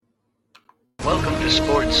Welcome to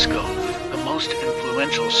Sports Scope, the most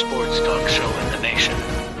influential sports talk show in the nation.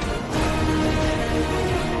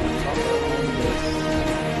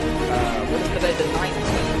 What is today, the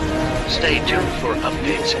 19th? Stay tuned for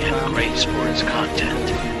updates and great sports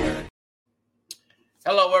content.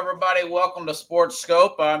 Hello, everybody. Welcome to Sports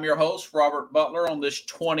Scope. I'm your host, Robert Butler, on this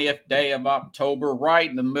 20th day of October, right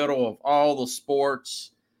in the middle of all the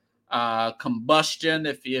sports combustion,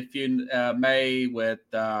 if you may, with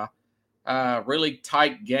really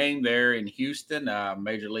tight game there in Houston,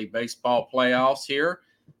 Major League Baseball playoffs here.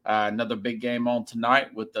 Another big game on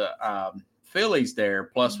tonight with the Phillies there.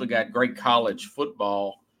 Plus, we got great college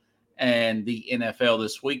football and the NFL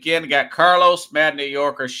this weekend. We got Carlos, Mad New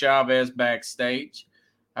Yorker Chavez backstage.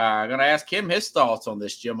 I'm going to ask him his thoughts on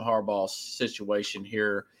this Jim Harbaugh situation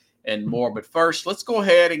here and more. But first, let's go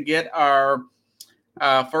ahead and get our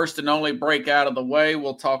first and only break out of the way.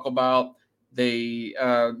 We'll talk about the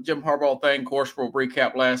Jim Harbaugh thing. Of course, we'll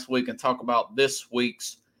recap last week and talk about this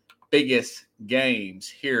week's biggest games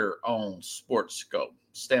here on Sports Scope.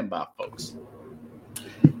 Stand by, folks.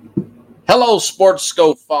 Hello, Sports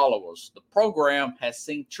Scope followers. The program has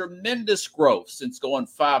seen tremendous growth since going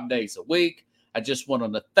 5 days a week. I just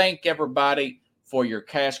wanted to thank everybody for your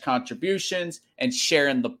cash contributions and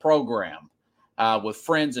sharing the program with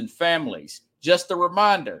friends and families. Just a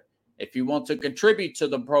reminder, if you want to contribute to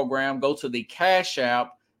the program, go to the Cash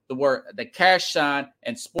App, the cash sign,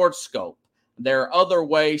 and Sports Scope. There are other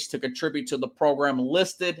ways to contribute to the program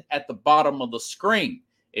listed at the bottom of the screen.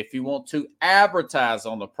 If you want to advertise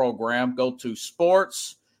on the program, go to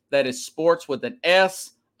sports, that is sports with an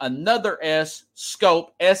S, another S,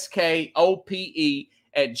 scope, SKOPE,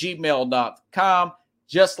 at gmail.com,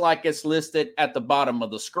 just like it's listed at the bottom of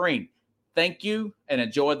the screen. Thank you and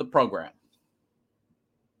enjoy the program.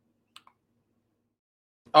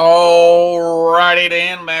 All righty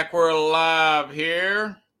then, Mac, we're live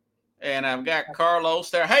here, and I've got Carlos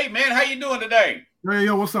there. Hey, man, how you doing today? Hey,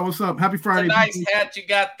 yo, what's up? Happy Friday. It's a nice hat you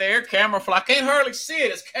got there, camouflage. I can't hardly see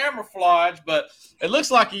it. It's camouflage, but it looks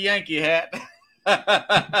like a Yankee hat.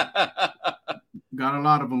 Got a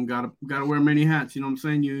lot of them. Got to wear many hats. You know what I'm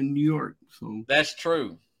saying? You're in New York, so that's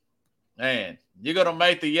true. Man, you're gonna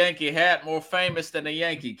make the Yankee hat more famous than the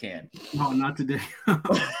Yankee can. No, not today.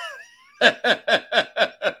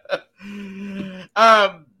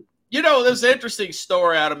 There's an interesting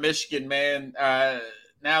story out of Michigan, man.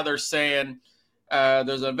 Now they're saying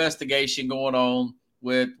there's an investigation going on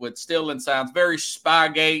with stealing signs, very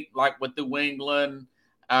Spygate, like with New England.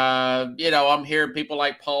 I'm hearing people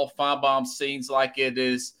like Paul Feinbaum scenes like it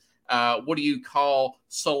is, what do you call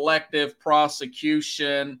selective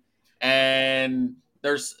prosecution? And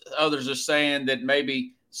there's others are saying that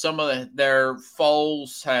maybe some of their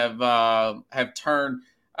foes have turned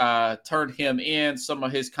him in, some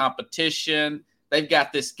of his competition. They've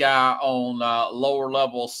got this guy on lower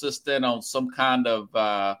level assistant on some kind of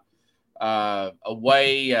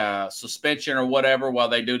suspension or whatever while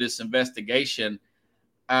they do this investigation.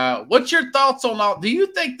 What's your thoughts on all? Do you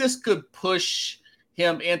think this could push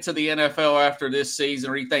him into the NFL after this season,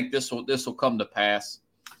 or do you think this will come to pass?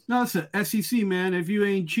 No, it's a SEC, man. If you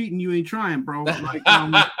ain't cheating, you ain't trying, bro. Like,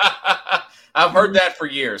 I've heard that for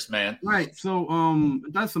years, man. Right. So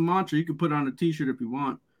that's a mantra. You can put on a T-shirt if you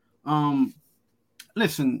want.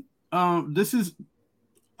 Listen, this is,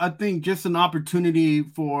 I think, just an opportunity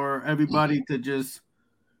for everybody to just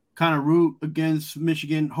kind of root against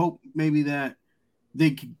Michigan. Hope maybe that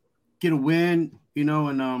they could get a win,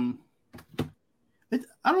 and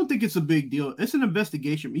I don't think it's a big deal. It's an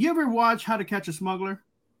investigation. You ever watch How to Catch a Smuggler?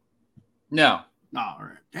 No. All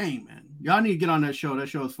right. Dang, man. Y'all need to get on that show. That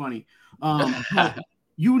show is funny.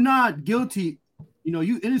 You're not guilty.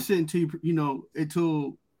 You innocent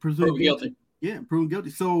until presumed guilty. Yeah, proven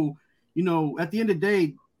guilty. So, at the end of the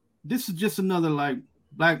day, this is just another like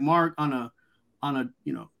black mark on a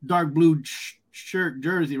dark blue shirt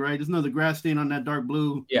jersey, right? There's another grass stain on that dark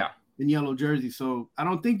blue and yellow jersey. So I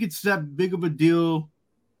don't think it's that big of a deal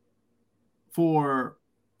for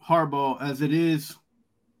Harbaugh as it is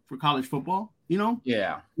for college football,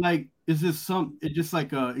 Yeah. Like, is this it's just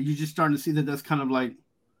like you're just starting to see that that's kind of like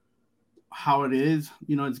how it is.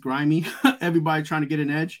 It's grimy. Everybody trying to get an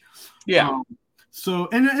edge. Yeah.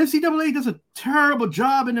 And the NCAA does a terrible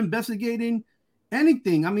job in investigating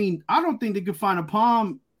anything. I mean, I don't think they could find a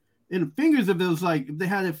palm in the fingers if it was like if they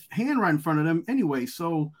had a hand right in front of them anyway.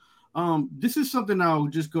 So this is something that'll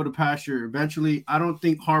just go to pasture eventually. I don't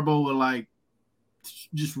think Harbaugh will like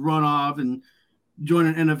just run off and join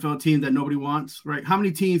an NFL team that nobody wants, right? How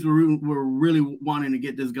many teams were really wanting to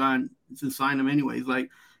get this guy and sign him anyways?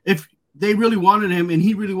 Like, if they really wanted him and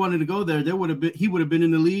he really wanted to go there, he would have been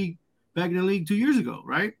in the league back in the league 2 years ago,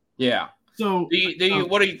 right? Yeah. So,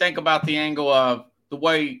 what do you think about the angle of the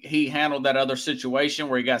way he handled that other situation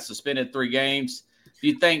where he got suspended 3 games? Do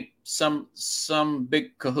you think some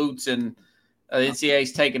big cahoots in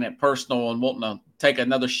NCAA's taking it personal and wanting to take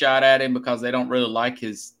another shot at him because they don't really like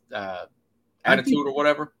his attitude or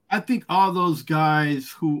whatever? I think all those guys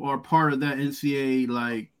who are part of that NCAA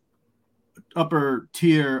like upper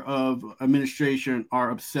tier of administration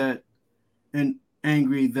are upset and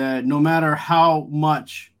angry that no matter how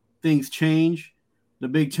much things change, the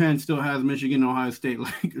Big Ten still has Michigan and Ohio State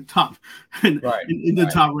like top in the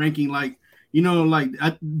top ranking. Like, you know, like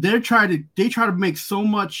they try to make so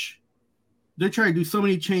much. They try to do so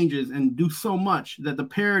many changes and do so much that the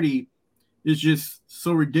parity is just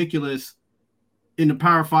so ridiculous in the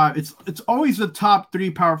Power 5. It's always the top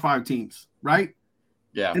 3 Power 5 teams, right?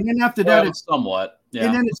 Yeah. And then after that, it's somewhat.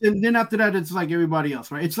 Yeah. And then after that, it's like everybody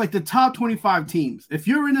else, right? It's like the top 25 teams. If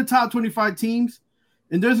you're in the top 25 teams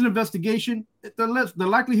and there's an investigation, the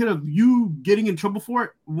likelihood of you getting in trouble for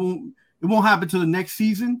it won't happen to the next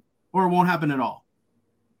season, or it won't happen at all.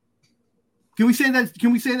 Can we say that?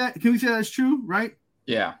 Can we say that's true, right?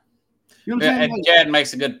 Yeah. You know what I'm saying? And Chad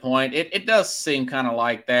makes a good point. It does seem kind of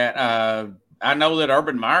like that. I know that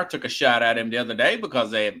Urban Meyer took a shot at him the other day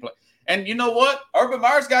because they had played. And you know what? Urban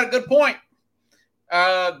Meyer's got a good point.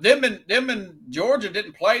 Them and Georgia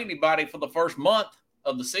didn't play anybody for the first month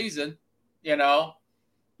of the season. You know,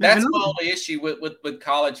 that's my only issue with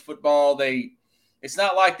college football. It's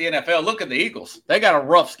not like the NFL. Look at the Eagles. They got a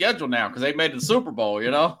rough schedule now because they made the Super Bowl,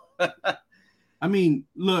 you know? I mean,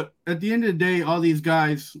 look, at the end of the day, all these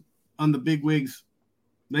guys on the big wigs,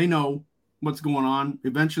 they know what's going on.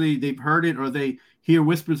 Eventually they've heard it or they hear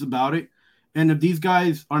whispers about it. And if these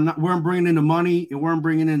guys weren't bringing in the money and weren't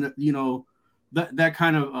bringing in, that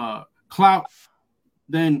kind of clout,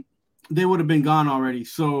 then they would have been gone already.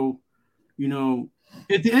 So, you know,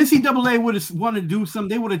 if the NCAA would have wanted to do something,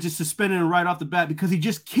 they would have just suspended him right off the bat because he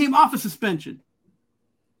just came off a suspension.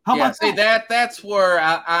 How about that? That's where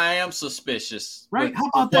I am suspicious. Right? How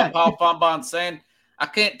about that? Paul Fonbon's saying, I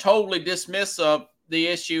can't totally dismiss of the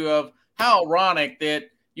issue of how ironic that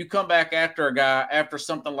you come back after a guy after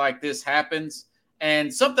something like this happens,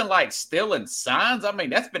 and something like stealing signs. I mean,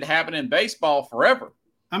 that's been happening in baseball forever.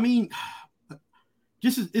 I mean,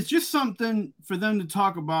 it's just something for them to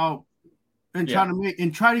talk about and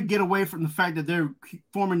try to get away from the fact that they're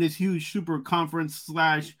forming this huge super conference /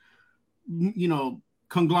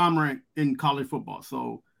 conglomerate in college football.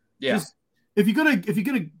 So if you're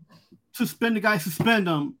gonna suspend the guy, suspend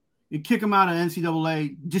him and kick him out of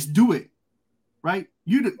NCAA. Just do it, right?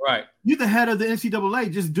 You're the head of the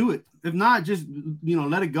NCAA. Just do it. If not, just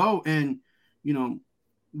let it go and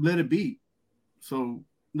let it be. So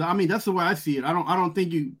I mean, that's the way I see it. I don't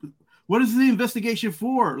think you. What is the investigation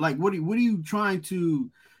for? Like, what are you trying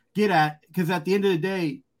to get at? Because at the end of the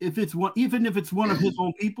day, even if it's one of his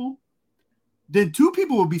own people, then 2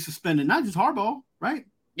 people will be suspended, not just Harbaugh, right?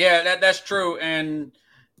 Yeah, that's true. And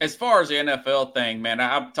as far as the NFL thing, man,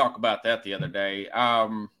 I talked about that the other day.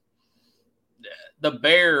 The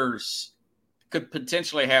Bears could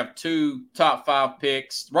potentially have 2 top 5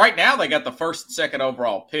 picks. Right now, they got the first and second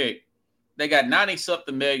overall pick. They got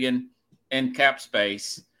 90-something million in cap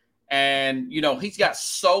space. And, he's got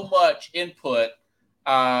so much input,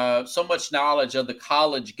 so much knowledge of the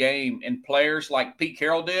college game and players like Pete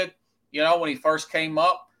Carroll did. When he first came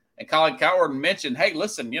up, and Colin Cowherd mentioned, hey,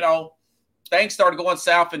 listen, things started going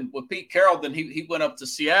south with Pete Carroll. Then he went up to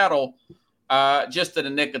Seattle just in the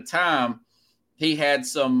nick of time. He had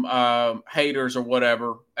some haters or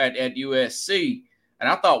whatever at USC. And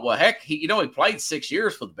I thought, well, heck, he played 6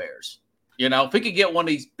 years for the Bears. If he could get one of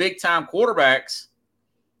these big-time quarterbacks,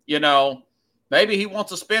 maybe he wants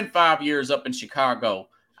to spend 5 years up in Chicago.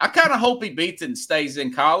 I kind of hope he beats it and stays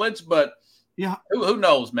in college, but yeah, who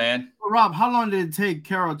knows, man? Well, Rob, how long did it take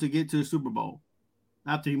Carroll to get to the Super Bowl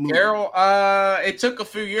after he moved? Carroll, it took a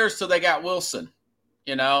few years till they got Wilson.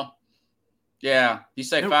 Yeah, you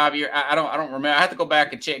say 5 years. I don't remember. I have to go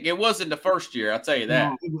back and check. It wasn't the first year. I'll tell you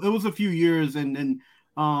that. No, it was a few years, and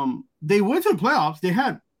they went to the playoffs. They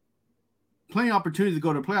had plenty of opportunities to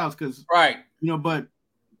go to the playoffs because but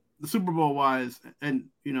the Super Bowl wise, and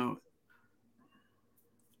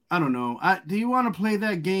I don't know. Do you want to play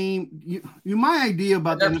that game? My idea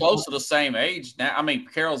about they're close to the same age now. I mean,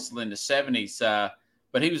 Carroll's in the 70s,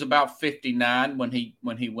 but he was about 59 when he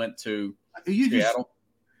went to Seattle.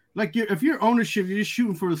 If you're ownership, you're just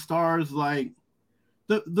shooting for the stars. Like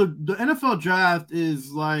the NFL draft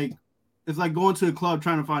is it's like going to a club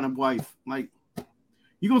trying to find a wife. Like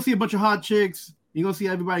you're gonna see a bunch of hot chicks, You're gonna see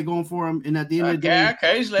everybody going for him, and at the end of the day,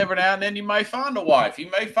 occasionally every now and then you may find a wife.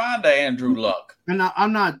 You may find a Andrew Luck. And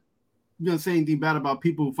I'm not gonna say anything bad about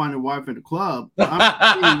people who find a wife at the club.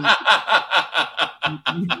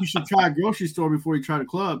 You should try a grocery store before you try the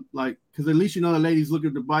club, like, because at least you know the lady's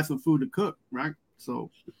looking to buy some food to cook, right?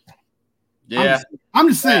 So, yeah, I'm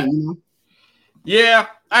just saying, you know. Yeah,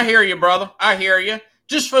 I hear you, brother. I hear you.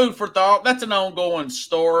 Just food for thought. That's an ongoing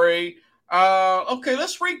story. Okay,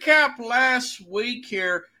 let's recap last week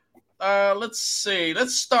here. Let's see.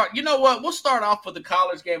 Let's start. You know what? We'll start off with the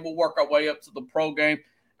college game. We'll work our way up to the pro game.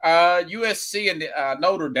 USC and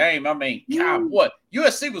Notre Dame. I mean, God, what?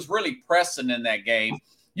 USC was really pressing in that game.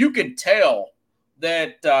 You could tell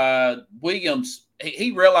that Williams,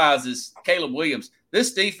 he realizes, Caleb Williams,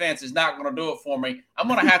 this defense is not going to do it for me. I'm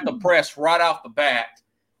going to have to press right off the bat.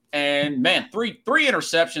 And, man, three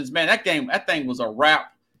interceptions. Man, that thing was a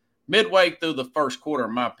wrap midway through the first quarter,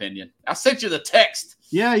 in my opinion. I sent you the text.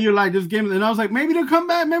 Yeah, you're like, this game. And I was like, maybe they'll come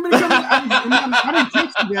back. Maybe they'll come back. I didn't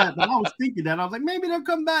text you that, but I was thinking that. I was like, maybe they'll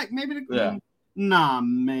come back. Maybe they'll come back. Nah,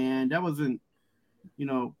 man. That wasn't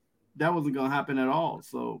going to happen at all.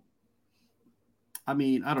 So, I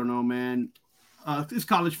mean, I don't know, man. It's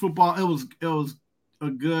college football. It was a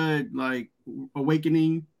good, like,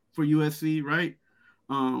 awakening for USC, right?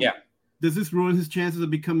 Yeah. Does this ruin his chances of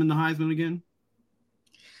becoming the Heisman again?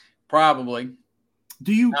 Probably.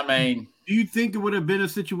 Do you think it would have been a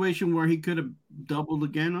situation where he could have doubled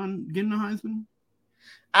again on getting the Heisman?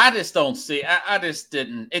 I just don't see. I just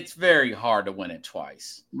didn't. It's very hard to win it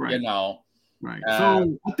twice. Right. You know. Right.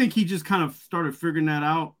 So I think he just kind of started figuring that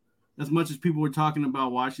out. As much as people were talking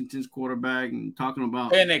about Washington's quarterback and talking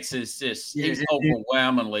about Penix is just he's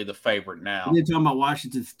overwhelmingly the favorite now. They're talking about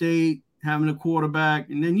Washington State having a quarterback,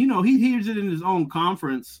 and then he hears it in his own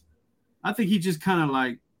conference. I think he just kind of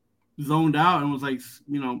like zoned out and was like,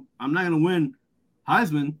 I'm not going to win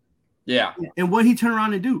Heisman. Yeah. And what he turned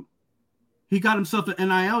around and do? He got himself an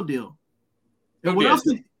NIL deal. And what else?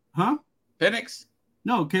 Penix?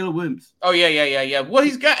 No, Caleb Williams. Oh yeah. Well,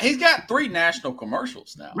 he's got 3 national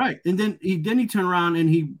commercials now. Right. And then he turned around and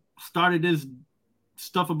he started this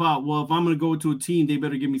stuff about, well, if I'm going to go to a team, they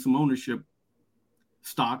better give me some ownership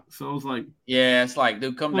stock. So I was like, yeah, it's like,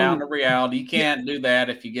 dude, come down to reality. You can't do that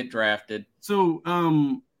if you get drafted. So,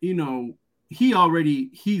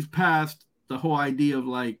 he's past the whole idea of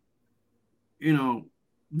like,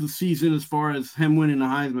 the season as far as him winning the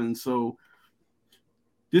Heisman. So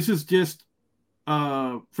this is just,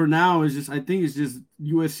 for now, I think it's just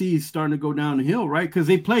USC starting to go downhill, right? Because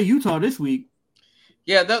they play Utah this week.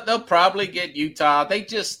 Yeah, they'll probably get Utah.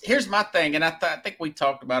 Here's my thing, and I think we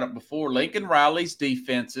talked about it before. Lincoln Riley's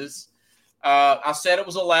defenses. I said it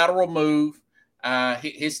was a lateral move.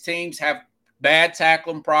 His teams have bad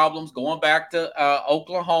tackling problems going back to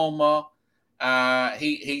Oklahoma.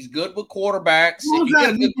 He's good with quarterbacks. If you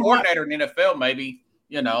get a good coordinator in the NFL, maybe,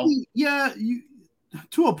 Yeah,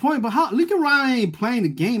 to a point, but how Lincoln Riley ain't playing the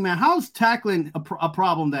game, man. How's tackling a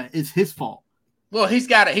problem that is his fault? Well, he's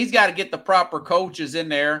got to get the proper coaches in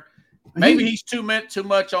there. Maybe he's too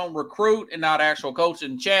much on recruit and not actual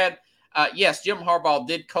coaching. Chad, yes, Jim Harbaugh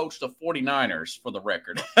did coach the 49ers for the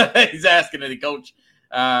record. He's asking to coach.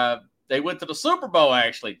 They went to the Super Bowl,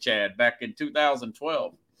 actually, Chad, back in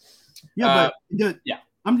 2012. Yeah,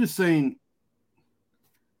 I'm just saying,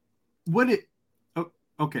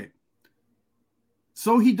 okay.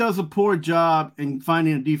 So he does a poor job in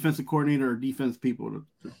finding a defensive coordinator or defense people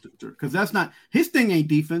because that's not his thing. Ain't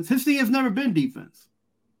defense. His thing has never been defense.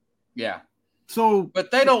 Yeah. So, but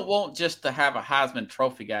they don't want just to have a Heisman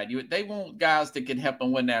Trophy guy. They want guys that can help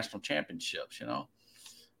them win national championships.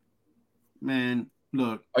 Man,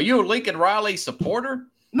 look. Are you a Lincoln Riley supporter?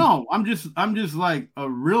 No, I'm just like a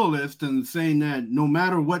realist and saying that no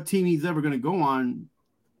matter what team he's ever going to go on,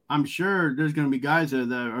 I'm sure there's going to be guys there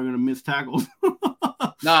that are going to miss tackles.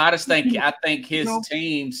 No, I think his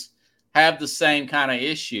teams have the same kind of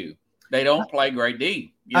issue. They don't play great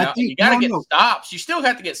D. You got to get stops. You still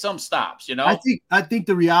have to get some stops. I think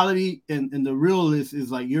the reality and the realist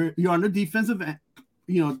is like you're on the defensive,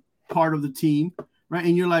 part of the team, right?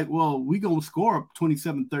 And you're like, well, we gonna score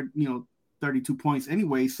 27, 32 points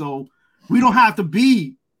anyway, so we don't have to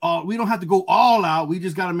go all out. We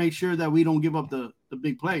just got to make sure that we don't give up the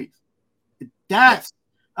big plays. That's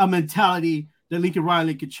a mentality that Lincoln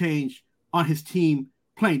Riley could change on his team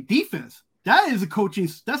playing defense. That's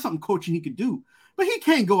something coaching he could do. But he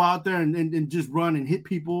can't go out there and just run and hit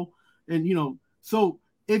people. And so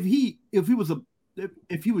if he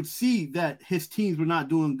would see that his teams were not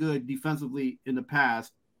doing good defensively in the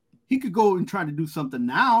past, he could go and try to do something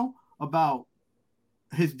now about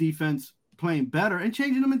his defense playing better and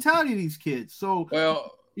changing the mentality of these kids. So,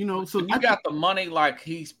 well, so you got the money like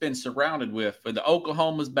he's been surrounded with for the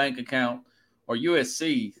Oklahoma's bank account or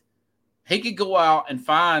USC. He could go out and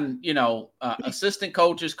find, assistant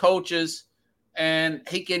coaches, and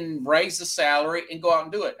he can raise the salary and go out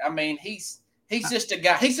and do it. I mean, he's just a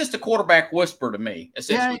guy. He's just a quarterback whisperer to me.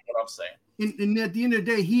 Essentially, what I'm saying. And at the end of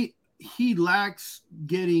the day, he lacks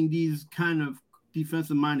getting these kind of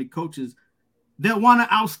defensive-minded coaches that want to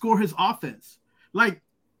outscore his offense. Like,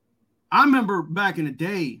 I remember back in the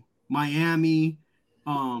day, Miami,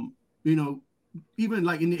 even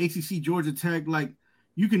like in the ACC, Georgia Tech, like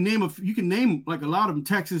you can name like a lot of them,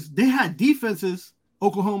 Texas. They had defenses,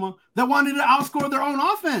 Oklahoma, that wanted to outscore their own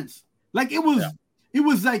offense. Like it was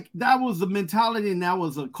like that was the mentality and that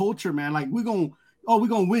was a culture, man. Like we're gonna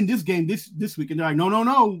win this game this week. And they're like, no,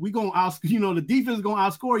 we're gonna the defense is gonna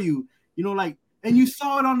outscore you, and you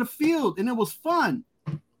saw it on the field and it was fun.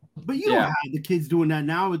 But you don't have the kids doing that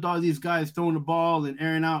now with all these guys throwing the ball and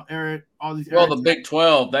airing out all these. Well, the Big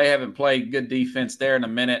 12, they haven't played good defense there in a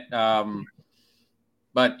minute.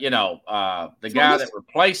 But the guy that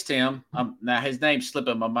replaced him, now his name's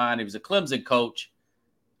slipping my mind. He was a Clemson coach.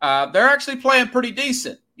 They're actually playing pretty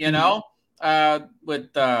decent,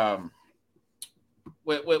 with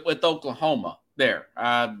Oklahoma there.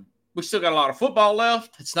 We still got a lot of football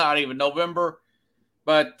left. It's not even November,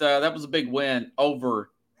 but that was a big win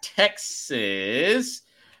over Texas.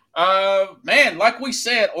 Man, like we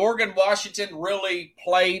said, Oregon, Washington really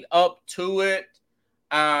played up to it.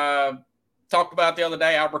 Talked about the other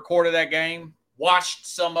day. I recorded that game, watched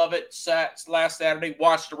some of it last Saturday,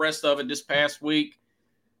 watched the rest of it this past week.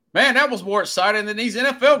 Man, that was more exciting than these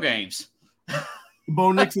NFL games.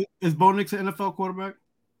 Bo Nix an NFL quarterback?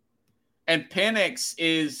 And Penix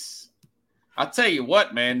is, I'll tell you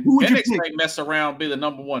what, man. Penix may mess around and be the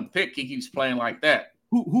number one pick. He keeps playing like that.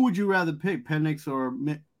 Who would you rather pick, Penix or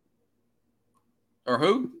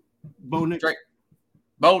who? Bo Nix.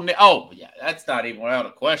 Bo Nix. Oh, yeah, that's not even without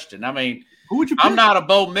a question. I mean, who would you pick? I'm not a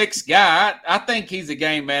Bo Nix guy. I think he's a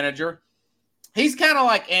game manager. He's kind of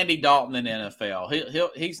like Andy Dalton in the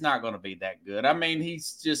NFL. He's not going to be that good. I mean,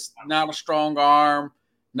 he's just not a strong arm,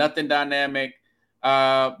 nothing dynamic.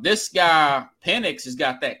 This guy, Penix, has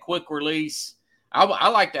got that quick release. I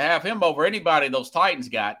like to have him over anybody those Titans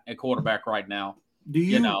got at quarterback right now. Do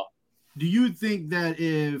you think that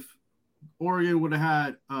if Oregon would have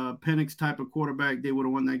had a Penix type of quarterback, they would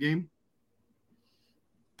have won that game?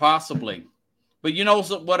 Possibly. But you know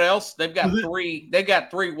what else? They've got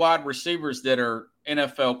three wide receivers that are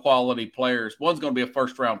NFL quality players. One's going to be a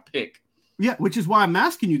first round pick. Yeah, which is why I'm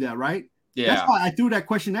asking you that, right? Yeah. That's why I threw that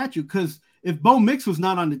question at you, because if Bo Nix was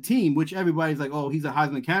not on the team, which everybody's like, oh, he's a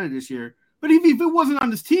Heisman candidate this year. But if it wasn't on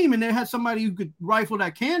this team and they had somebody who could rifle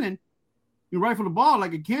that cannon, you rifle the ball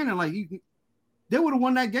like a cannon, they would have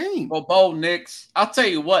won that game. Well, Bo Nix, I'll tell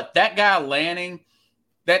you what, that guy Lanning,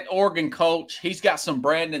 that Oregon coach, he's got some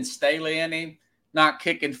Brandon Staley in him, not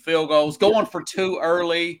kicking field goals, going for two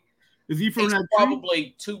early. Is he from that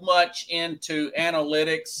probably too much into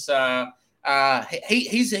analytics.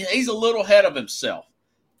 He's a little ahead of himself.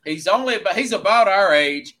 He's about our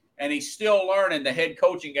age, and he's still learning the head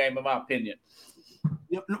coaching game, in my opinion.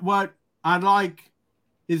 What I like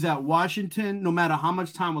is that Washington, no matter how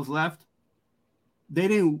much time was left, they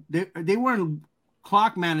weren't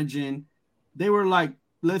clock managing. They were like,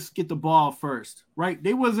 let's get the ball first, right?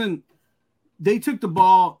 They took the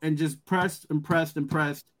ball and just pressed and pressed and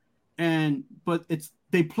pressed. But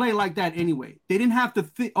they play like that anyway. They didn't have to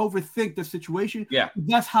overthink the situation. Yeah.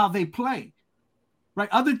 That's how they play, right?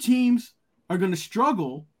 Other teams are going to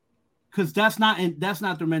struggle because that's not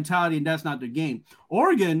their mentality and that's not their game.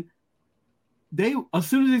 Oregon, as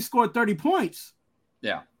soon as they scored 30 points,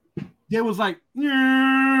 yeah, they was like,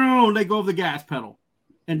 no, they go over the gas pedal.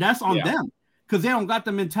 And that's on them because they don't got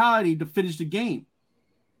the mentality to finish the game.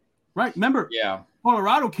 Right? Remember,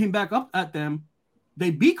 Colorado came back up at them. They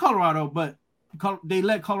beat Colorado, but they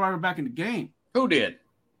let Colorado back in the game. Who did?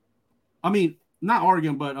 I mean, not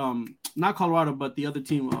Oregon, but not Colorado, but the other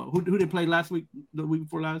team. Who they played last week, the week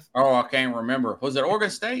before last? Oh, I can't remember. Was it Oregon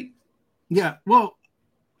State? Yeah. Well,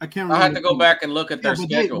 I can't remember. I had to go back and look at their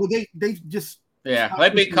schedule. They just they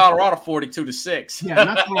beat Colorado 42-6. Yeah,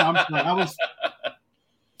 not Colorado. I'm sorry.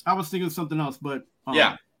 I was thinking of something else, but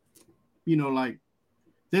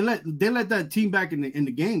they let that team back in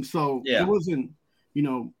the game, so it wasn't, I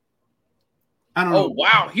don't know. Oh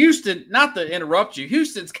wow, Houston! Not to interrupt you,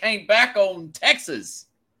 Houston's came back on Texas,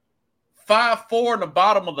 5-4 in the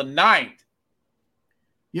bottom of the ninth.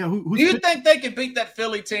 Yeah, do you think they can beat that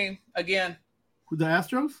Philly team again? The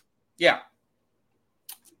Astros? Yeah.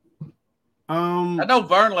 I know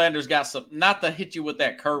Verlander's got some. Not to hit you with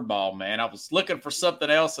that curveball, man. I was looking for something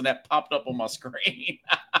else, and that popped up on my screen.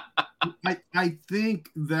 I think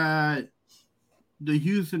that the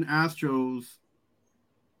Houston Astros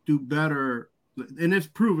do better, and it's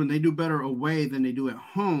proven they do better away than they do at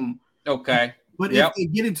home. Okay. But if they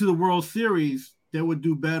get into the World Series, they would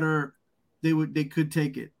do better. They could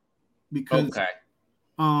take it because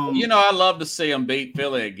I love to see them beat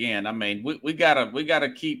Philly again. I mean, we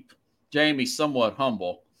gotta keep Jamie somewhat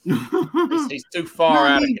humble. He's too far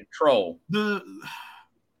out of control. The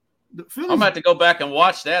I'm gonna have to go back and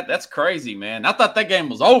watch that. That's crazy, man. I thought that game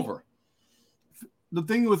was over. The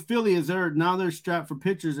thing with Philly is they're strapped for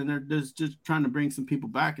pitchers and they're just trying to bring some people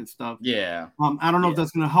back and stuff. Yeah. I don't know if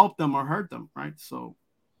that's going to help them or hurt them, right? So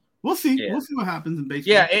we'll see. Yeah. We'll see what happens in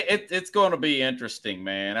baseball. Yeah, it's going to be interesting,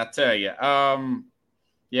 man. I tell you.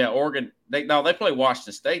 Oregon. They play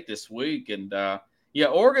Washington State this week, and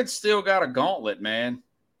Oregon's still got a gauntlet, man.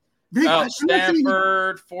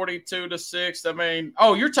 Stanford 42-6. I mean,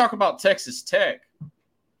 you're talking about Texas Tech.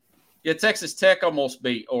 Yeah, Texas Tech almost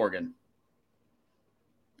beat Oregon.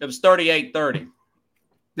 It was 38-30.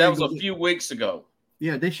 That was a few weeks ago.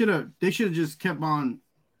 Yeah, they should have just kept on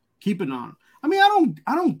keeping on. I mean,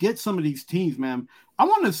 I don't get some of these teams, man. I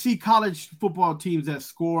want to see college football teams that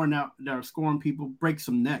score and that are scoring people break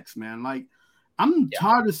some necks, man. Like, I'm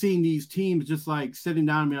tired of seeing these teams just like sitting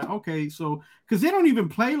down and be like, okay, so because they don't even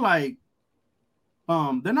play like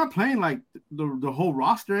they're not playing like the whole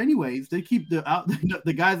roster anyways. They keep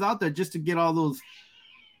the guys out there just to get all those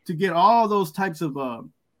types of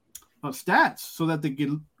stats so that they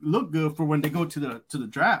can look good for when they go to the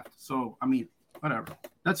draft. So I mean, whatever.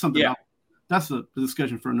 That's something else. That's a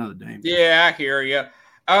discussion for another day. Yeah, I hear you.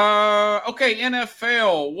 Okay,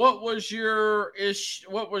 NFL. What was your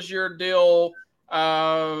deal?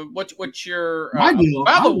 What's your my deal?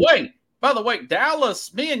 By the way,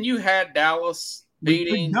 Dallas. Me and you had Dallas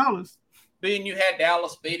beating Dallas. Me and you had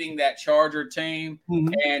Dallas beating that Charger team,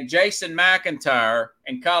 mm-hmm. and Jason McIntyre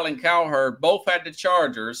and Colin Cowherd both had the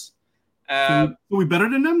Chargers. Are we better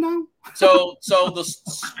than them now? so the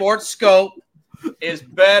Sports Scope is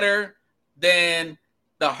better than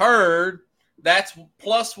the Herd. That's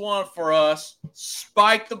 +1 for us.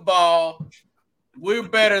 Spike the ball. We're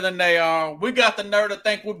better than they are. We got the nerve to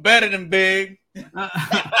think we're better than Big.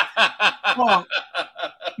 Well,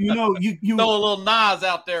 you throw a little Nas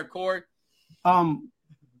out there, Corey.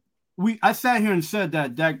 I sat here and said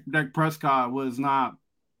that Dak Prescott was not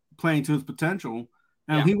playing to his potential,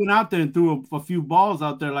 and he went out there and threw a few balls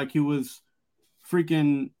out there like he was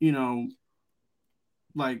freaking,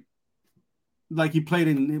 like he played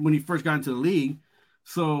in when he first got into the league.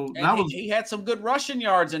 So he had some good rushing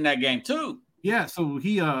yards in that game too. Yeah, so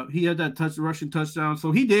he had that rushing touchdown.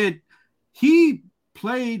 So he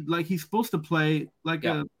played like he's supposed to play, like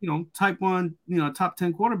a type 1, top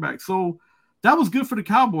 10 quarterback. So that was good for the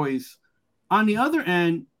Cowboys. On the other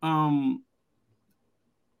end,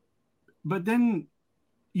 but then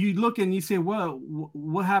you look and you say, well,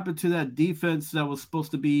 what happened to that defense that was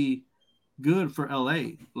supposed to be good for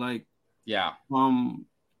LA? Like,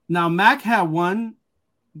 now Mac had one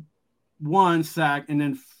sack, and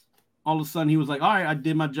then all of a sudden he was like, all right, I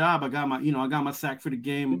did my job. I got my sack for the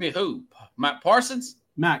game. Who? Matt Parsons?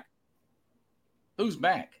 Mac. Who's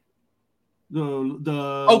Mac?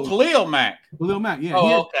 Khalil Mack. Khalil Mack, yeah.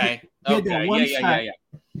 Oh, okay. He had that one sack,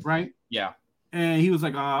 right? Yeah. And he was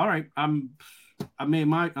like, all right, I made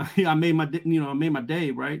my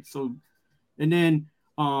day, right? So, and then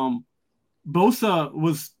Bosa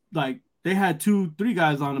was like, they had 2-3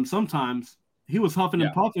 guys on him sometimes. He was huffing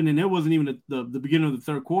and puffing, and it wasn't even the beginning of the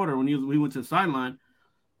third quarter when we went to the sideline.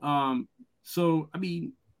 So, I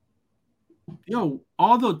mean,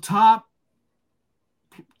 all the top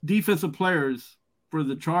defensive players for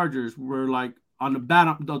the Chargers were like on the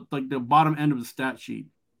bottom end of the stat sheet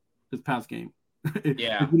this past game.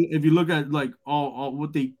 Yeah. If you look at like all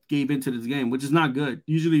what they gave into this game, which is not good.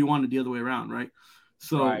 Usually you want it the other way around, right?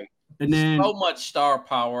 So right. And then so much star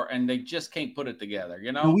power, and they just can't put it together,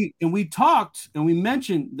 And we talked and we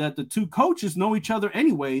mentioned that the two coaches know each other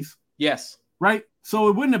anyways. Yes. Right. So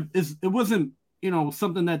it wasn't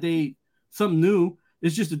something new.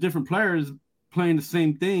 It's just the different players playing the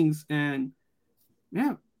same things, and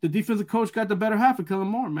the defensive coach got the better half of Kellen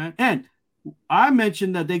Moore, man. And I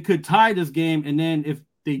mentioned that they could tie this game, and then if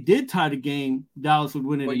they did tie the game, Dallas would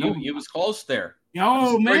win it. Well, you was close there.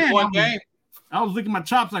 Oh man, 3-point game. I was licking my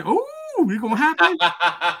chops like, "Ooh, you gonna happen?"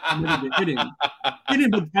 It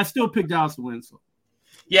didn't. But I still picked Dallas to win. So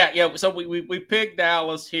yeah. So we picked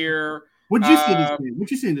Dallas here. What'd you see in this game? What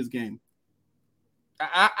you see in this game?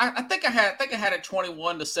 I think I had it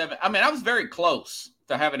 21-7. I mean, I was very close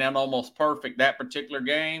to having it almost perfect that particular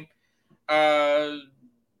game. I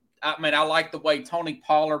mean, I like the way Tony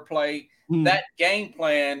Pollard played. That game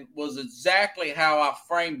plan was exactly how I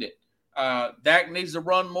framed it. Dak needs to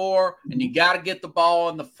run more, and you got to get the ball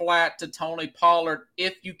in the flat to Tony Pollard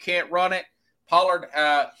if you can't run it. Pollard,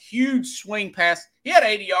 huge swing pass. He had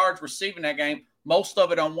 80 yards receiving that game, most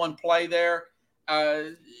of it on one play there.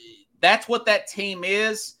 That's what that team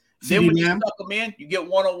is. Then when you stuck them in, you get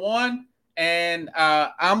one-on-one. And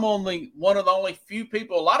I'm only one of the only few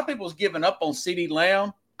people. A lot of people was giving up on CeeDee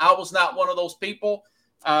Lamb. I was not one of those people.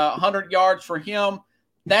 100 yards for him.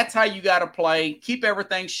 That's how you got to play. Keep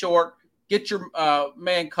everything short. Get your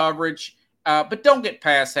man coverage, but don't get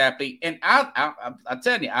pass happy. And I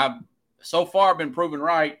tell you, I've so far been proven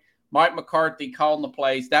right. Mike McCarthy calling the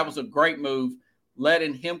plays. That was a great move,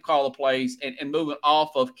 letting him call the plays and moving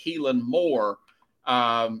off of Keelan Moore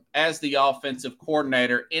as the offensive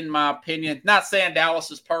coordinator, in my opinion. Not saying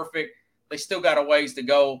Dallas is perfect. They still got a ways to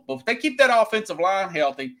go. But if they keep that offensive line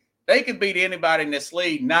healthy, they could beat anybody in this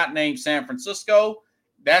league not named San Francisco.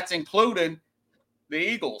 That's including the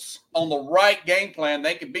Eagles. On the right game plan,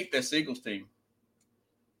 they could beat this Eagles team.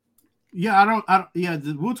 Yeah,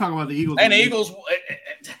 we'll talk about the Eagles. And the Eagles,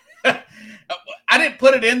 I didn't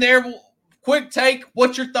put it in there. Quick take.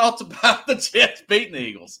 What's your thoughts about the Jets beating the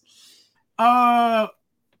Eagles? Yeah.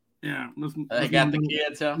 They got the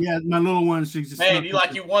kids, huh? Yeah, my little one. Man,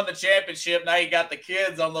 you won the championship. Now you got the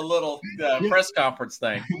kids on the little press conference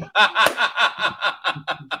thing.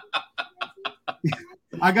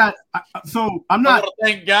 I'm not.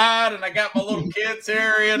 Thank God, and I got my little kids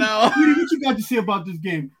here, you know. What you got to say about this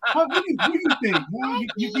game? What do you think?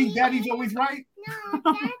 You think Daddy's always right?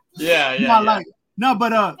 No, yeah.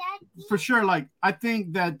 But for sure, I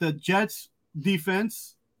think that the Jets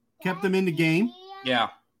defense kept them in the game. Yeah.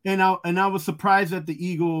 And I was surprised that the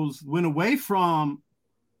Eagles went away from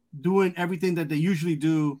doing everything that they usually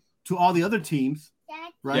do to all the other teams,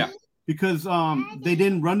 right? Yeah. Because they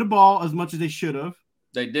didn't run the ball as much as they should have.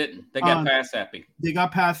 They didn't. They got pass happy. They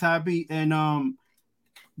got pass happy, and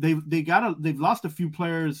they've lost a few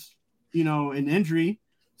players, in injury.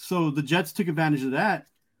 So the Jets took advantage of that.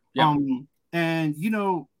 Yeah.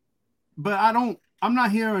 But I'm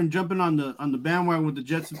not here and jumping on the bandwagon with the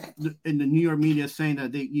Jets in the New York media saying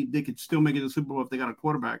that they could still make it to the Super Bowl if they got a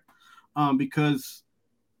quarterback, because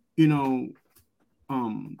the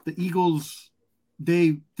Eagles,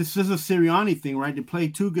 this is a Sirianni thing, right? They play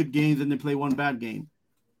 2 good games and they play 1 bad game.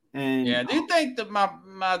 And yeah, do you think that my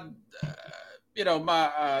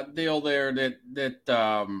deal there that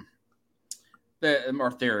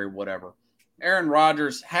our theory, whatever, Aaron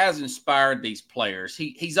Rodgers has inspired these players.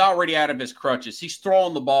 He's already out of his crutches. He's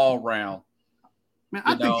throwing the ball around. Man,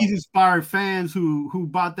 I think he's inspired fans who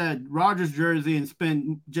bought that Rodgers jersey and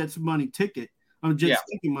spent Jets money ticket on Jets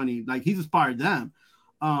ticket money. He's inspired them.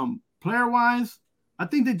 Player wise, I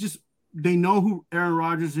think they know who Aaron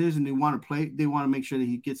Rodgers is and they want to play. They want to make sure that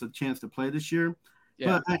he gets a chance to play this year.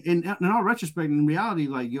 Yeah. But in all retrospect, in reality,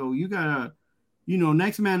 you gotta,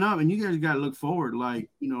 next man up, and you guys gotta look forward.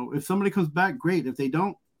 If somebody comes back, great. If they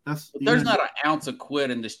don't, there's not an ounce of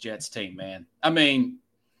quit in this Jets team, man. I mean,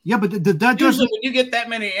 yeah, but that usually when you get that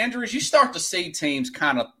many injuries, you start to see teams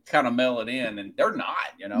kind of mail it in, and they're not.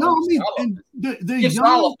 No, I mean, they're young.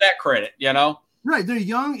 All of that credit, Right, they're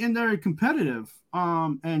young and they're competitive.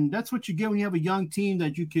 And that's what you get when you have a young team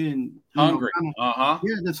that you can hungry. Yeah,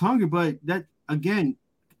 that's hungry. But that again,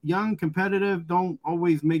 young, competitive don't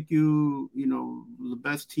always make you, the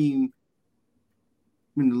best team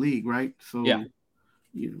in the league, right? So yeah,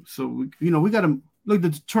 we got to look. The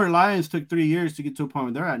Detroit Lions took 3 years to get to a point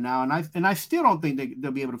where they're at now, and I still don't think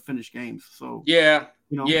they'll be able to finish games. So yeah,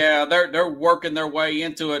 they're working their way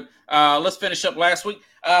into it. Let's finish up last week.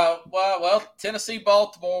 Well, Tennessee,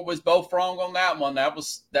 Baltimore was both wrong on that one. That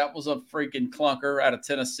was a freaking clunker out of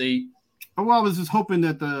Tennessee. Well, I was just hoping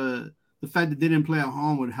that the fact that they didn't play at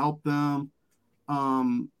home would help them.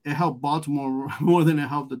 It helped Baltimore more than it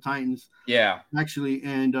helped the Titans. Yeah, actually.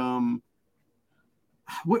 And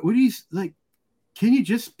what do you like? Can you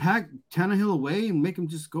just pack Tannehill away and make him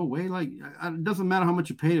just go away? It doesn't matter how much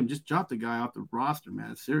you paid him. Just drop the guy off the roster,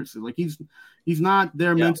 man. Seriously, he's not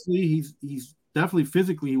there mentally. He's definitely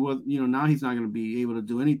physically. He was, now he's not going to be able to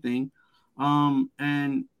do anything.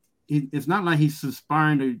 And it's not like he's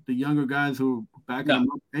inspiring the younger guys who are backing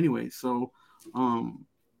him up anyway. So,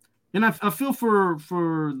 and I feel for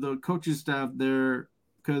the coaching staff there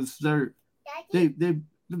because they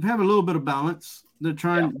have a little bit of balance.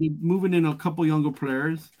 They're moving in a couple younger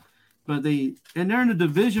players, but they're in a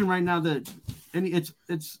division right now that and it's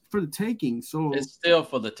for the taking. So it's still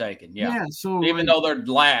for the taking. Yeah. Yeah. So even though they're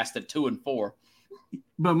last at 2 and 4.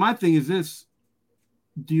 But my thing is this: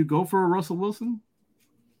 do you go for a Russell Wilson?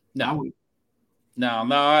 No.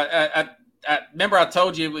 I remember I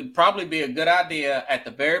told you it would probably be a good idea at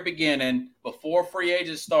the very beginning, before free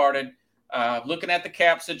agents started, looking at the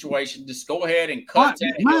cap situation, just go ahead and cut.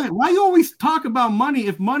 Why you always talk about money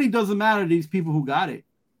if money doesn't matter to these people who got it?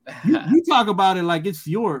 You talk about it like it's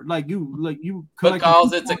your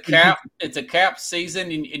because it's a cap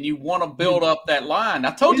season and you want to build up that line.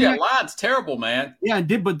 I told you that line's terrible, man. Yeah,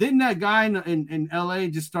 but didn't that guy in LA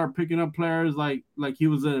just start picking up players like he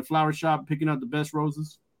was at a flower shop picking up the best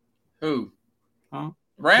roses? Who? Huh?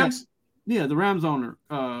 Rams? Yeah, the Rams owner.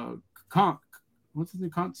 What's his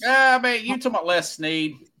name? Yeah, man, you talking about Les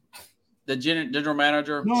Snead, the general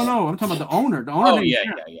manager? No, I'm talking about the owner. Oh, yeah.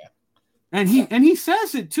 And he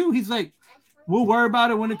says it too. He's like, we'll worry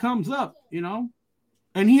about it when it comes up,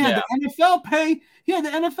 And he had the NFL pay. He had the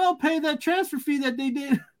NFL pay that transfer fee that they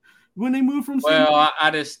did when they moved from. Well,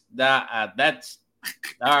 that's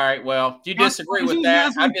all right. Well, you disagree with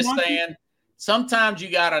that? I'm just saying sometimes you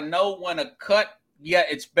got to know when to cut. Yeah,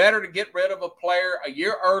 it's better to get rid of a player a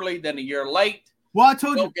year early than a year late. Well, I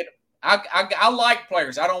told you. I like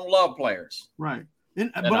players. I don't love players. Right.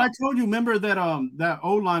 But I told you, remember that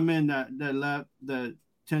old lineman that left, that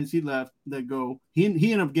Tennessee left, that go. He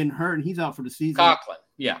ended up getting hurt and he's out for the season. Conklin,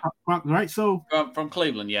 yeah, right. So from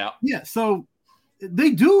Cleveland, yeah. So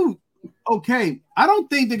they do okay. I don't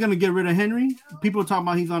think they're gonna get rid of Henry. People are talking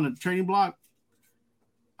about he's on the trading block.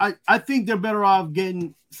 I think they're better off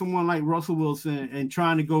getting someone like Russell Wilson and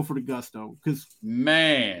trying to go for the gusto. Because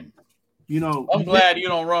man, I'm glad you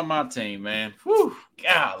don't run my team, man. Whew,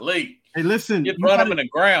 golly. Hey, listen, you run him in the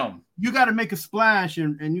ground. You got to make a splash,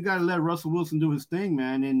 and you got to let Russell Wilson do his thing,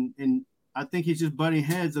 man. And I think he's just butting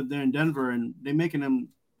heads up there in Denver, and they're making him.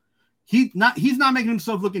 He's not making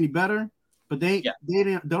himself look any better, but they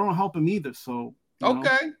don't help him either. So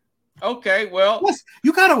okay. Well, plus,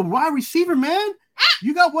 you got a wide receiver, man.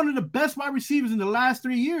 You got one of the best wide receivers in the last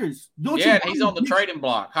 3 years. He's on the trading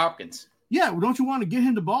block, Hopkins. Yeah, don't you want to get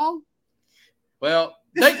him the ball? Well.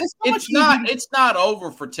 It's not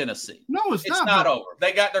over for Tennessee. No, it's not. It's not over.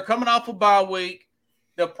 They're coming off a bye week.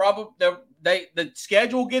 The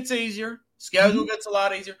schedule gets easier. Schedule gets a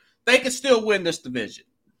lot easier. They can still win this division.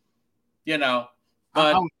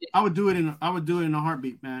 But I would do it in a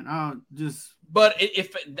heartbeat, man. But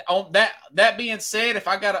if on that being said, if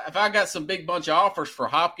I got some big bunch of offers for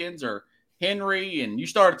Hopkins or Henry, and you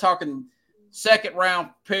started talking second round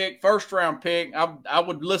pick, first round pick, I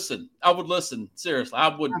would listen. Seriously,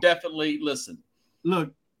 I would definitely listen.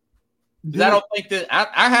 Look, I don't think that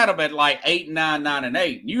I had them at like 8, 9, 9, and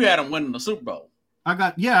 8. You had them winning the Super Bowl. I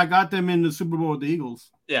got them in the Super Bowl with the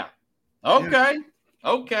Eagles. Yeah. Okay.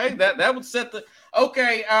 Yeah. Okay. That would set the.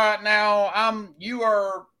 Okay. Now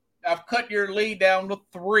I've cut your lead down to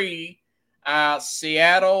 3.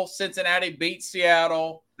 Cincinnati beat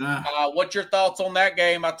Seattle. What's your thoughts on that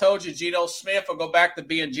game? I told you Geno Smith will go back to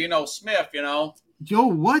being Geno Smith, Joe,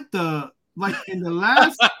 what the in the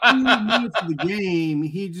last 2 minutes of the game,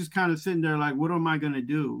 he just kind of sitting there like, what am I gonna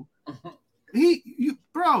do? You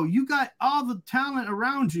got all the talent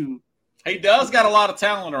around you. He does got a lot of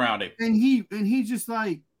talent around him. And he just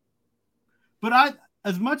like, but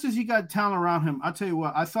as much as he got talent around him, I'll tell you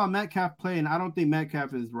what, I saw Metcalf play, and I don't think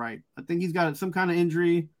Metcalf is right. I think he's got some kind of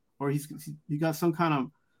injury, or he got some kind of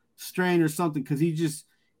strain or something, because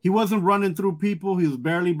he wasn't running through people. He was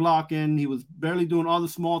barely blocking. He was barely doing all the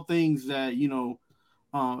small things that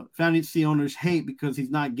fantasy owners hate, because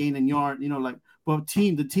he's not gaining yard. But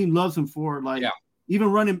the team loves him for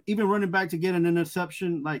even running back to get an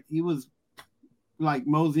interception. Like, he was like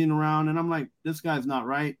moseying around, and I'm like, this guy's not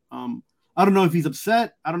right. I don't know if he's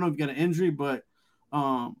upset. I don't know if he got an injury, but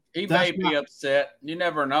he may be upset. You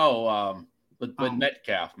never know. With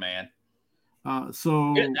Metcalf, man.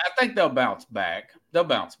 So I think they'll bounce back.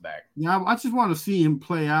 Yeah, I just want to see him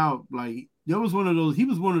play out. Like, he was one of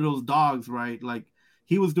those dogs, right? Like,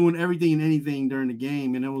 he was doing everything and anything during the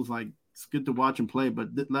game, and it was like, it's good to watch him play. But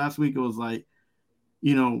last week it was like,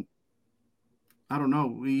 I don't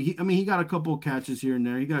know. He got a couple of catches here and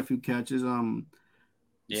there. He got a few catches.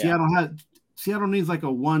 Seattle needs like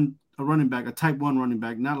a running back, a type 1 running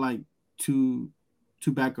back, not like two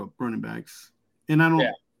backup running backs. And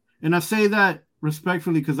and I say that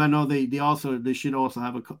respectfully, because I know they should also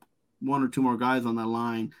have one or two more guys on that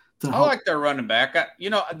line. I like their running back.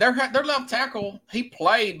 Their left tackle, he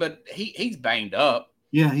played, but he's banged up.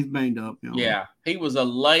 Yeah, he's banged up. Yeah, he was a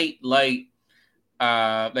late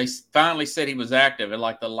They finally said he was active at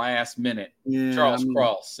like the last minute. Yeah, Charles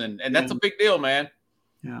Cross, and that's a big deal, man.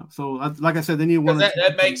 Yeah. So, like I said, they need one.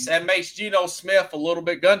 That makes Geno Smith a little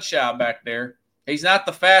bit gun shy back there. He's not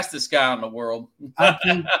the fastest guy in the world. I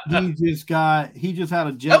think he just had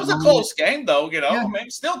a jet. That was a close game, though. You know, Yeah. I mean,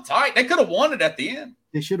 still tight. They could have won it at the end.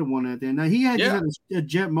 They should have won it at the end. Now he had just had a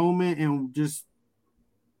jet moment and just,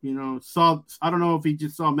 saw. I don't know if he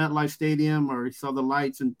just saw MetLife Stadium or he saw the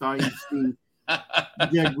lights and thought he'd seen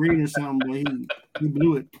Jet Green or something, but he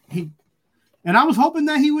blew it. And I was hoping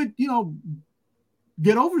that he would,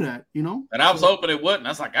 get over that, And I was hoping it wouldn't. I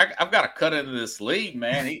was like, I've got to cut into this league,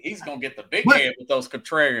 man. He's going to get the big head with those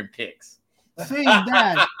contrarian picks. Saying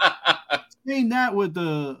that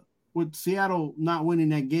with Seattle not winning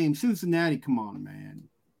that game, Cincinnati, come on, man.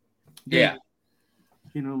 Yeah.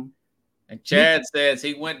 And Chad says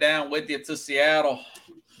he went down with you to Seattle.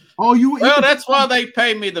 Oh, well, that's why they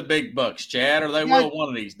pay me the big bucks, Chad, or they will one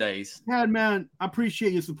of these days. Chad, man, I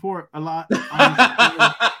appreciate your support a lot.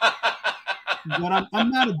 But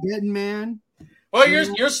I'm not a betting man. Well,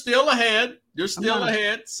 you're still ahead. You're still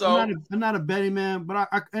ahead. So I'm not a betting man, but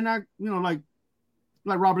I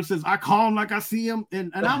like Robert says, I call him like I see him,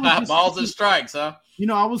 and I was balls and strikes, huh?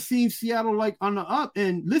 I was seeing Seattle like on the up,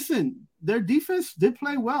 and listen, their defense did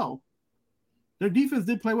play well. Yeah.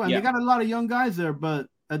 They got a lot of young guys there, but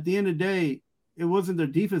at the end of the day, it wasn't their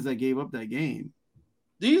defense that gave up that game.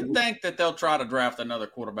 Do you think that they'll try to draft another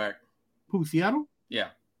quarterback? Who, Seattle? Yeah.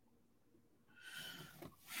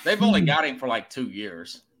 They've only got him for like 2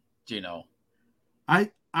 years,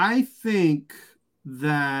 I think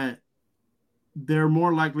that they're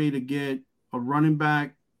more likely to get a running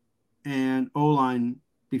back and O-line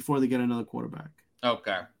before they get another quarterback.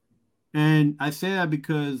 Okay. And I say that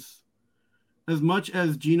because as much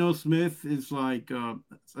as Geno Smith is like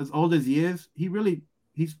as old as he is, he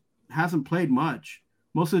hasn't played much.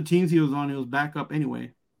 Most of the teams he was on, he was back up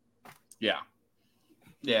anyway. Yeah.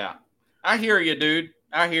 Yeah. I hear you, dude.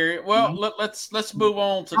 I hear you. Well, let's move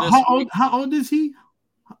on to this. How old is he?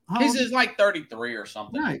 He's like 33 or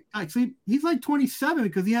something. Right. Actually, he's like 27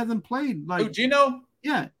 because he hasn't played. Like, who, Geno?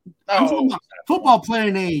 Yeah. Oh, football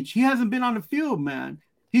playing age. He hasn't been on the field, man.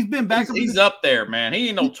 He's been back. He's up there, man. He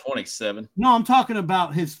ain't no 27. No, I'm talking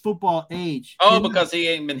about his football age. Oh, because he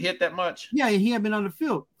ain't been hit that much? Yeah, he hadn't been on the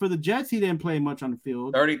field. For the Jets, he didn't play much on the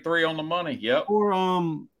field. 33 on the money. Yep. Or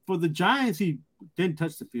for the Giants, he didn't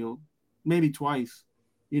touch the field. Maybe twice.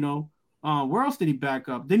 Where else did he back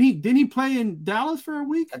up? Didn't he play in Dallas for a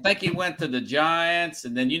week? I think he went to the Giants,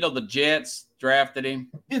 and then the Jets drafted him.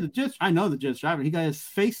 Yeah, the Jets. I know the Jets drafted him. He got his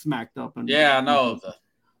face smacked up. Yeah, I know.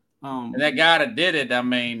 And that guy that did it, I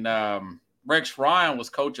mean, Rex Ryan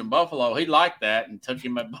was coaching Buffalo. He liked that and took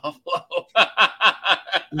him at Buffalo.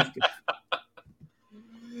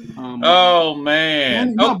 Oh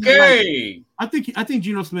man. Okay. I think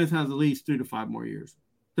Geno Smith has at least 3 to 5 more years,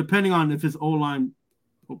 depending on if his O-line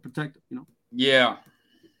will protect him. Yeah.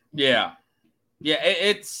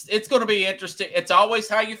 It's going to be interesting. It's always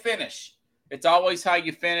how you finish.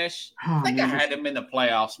 I think I had them in the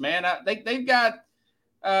playoffs, man. They've got.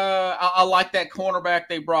 I like that cornerback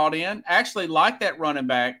they brought in. I actually like that running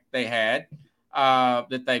back they had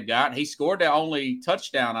that they've got. He scored the only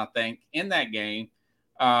touchdown, I think, in that game,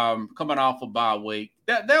 coming off a bye week.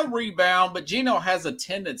 They'll rebound, but Geno has a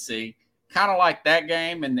tendency, kind of like that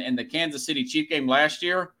game and the Kansas City Chiefs game last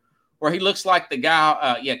year, where he looks like the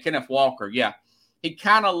guy, Kenneth Walker. Yeah, he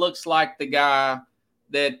kind of looks like the guy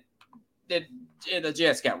that the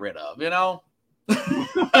Jets got rid of,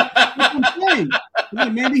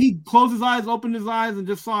 Maybe he closed his eyes, opened his eyes, and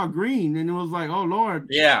just saw green, and it was like, "Oh Lord!"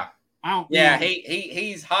 Yeah,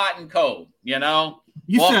 he's hot and cold. You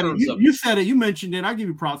said it. You said it. You mentioned it. I give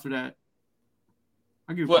you props for that.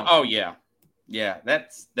 Oh yeah.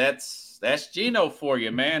 That's Geno for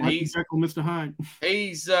you, man. He's Mr. Hyde.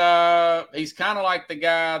 He's kind of like the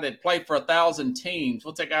guy that played for 1,000 teams.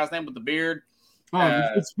 What's that guy's name with the beard?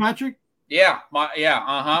 Fitzpatrick. Yeah.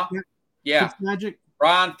 Fitzmagic.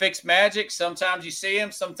 Ron Fitzmagic. Sometimes you see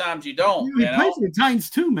him, sometimes you don't. He plays for the Titans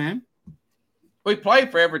too, man. We play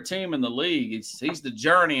for every team in the league. He's the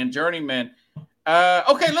journeyman.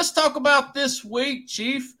 Okay, let's talk about this week,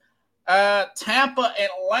 Chief. Tampa,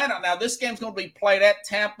 Atlanta. Now, this game's going to be played at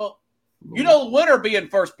Tampa. The winner be in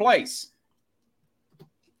first place.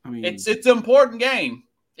 I mean, it's an important game.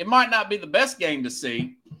 It might not be the best game to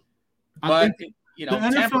see, but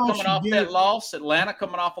Tampa coming off that loss, Atlanta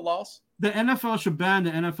coming off a loss. The NFL should ban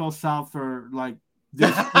the NFL South for like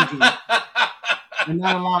this season and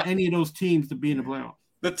not allow any of those teams to be in the playoffs.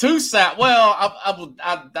 The two South. Well,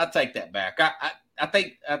 I take that back. I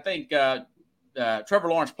think Trevor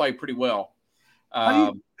Lawrence played pretty well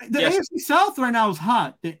The AFC South right now is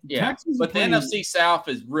hot. Texas but the NFC South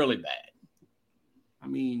is really bad. I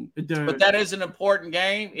mean, but that is an important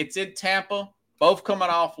game. It's in Tampa, both coming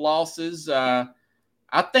off losses. I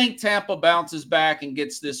think Tampa bounces back and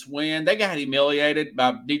gets this win. They got humiliated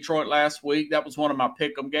by Detroit last week. That was one of my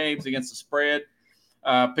pick-em games against the spread.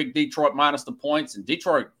 Picked Detroit minus the points, and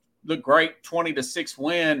Detroit looked great, 20-6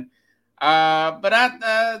 win. But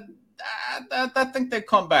I think they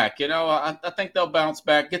come back. I think they'll bounce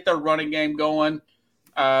back, get their running game going.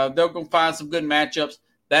 They're going to find some good matchups.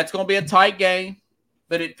 That's going to be a tight game,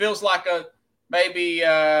 but it feels like maybe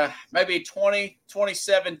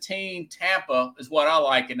 2017 Tampa is what I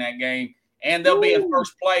like in that game. And they'll be in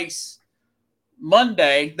first place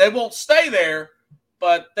Monday. They won't stay there,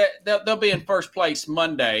 but they'll be in first place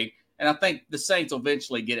Monday. And I think the Saints will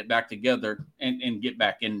eventually get it back together and get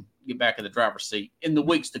back in the driver's seat in the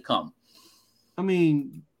weeks to come. I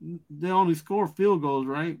mean, they only score field goals,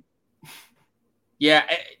 right? Yeah.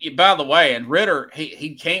 By the way, and Ritter,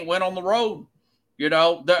 he can't win on the road.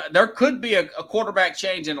 There could be a quarterback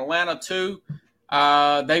change in Atlanta too.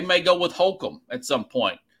 They may go with Holcomb at some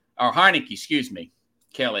point, or Heineke, excuse me,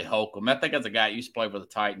 Kelly Holcomb. I think that's a guy who used to play for the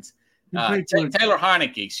Titans. Taylor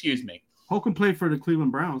Heineke, excuse me. Holcomb played for the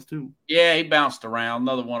Cleveland Browns too. Yeah, he bounced around.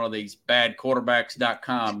 Another one of these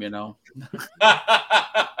badquarterbacks.com,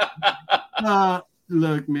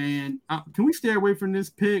 Look, man, can we stay away from this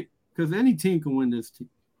pick? Because any team can win this.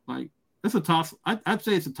 It's a toss. I'd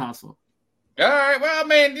say it's a toss-up. All right.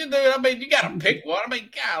 Well, you got to pick one.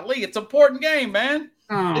 Golly, it's an important game, man.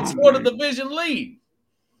 It's for the division lead.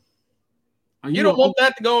 You don't want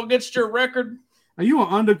that to go against your record. Are you an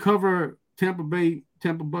undercover Tampa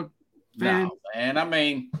Buck fan? No,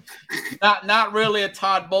 man. Not really a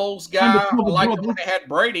Todd Bowles guy. I like it when they had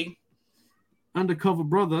Brady. Undercover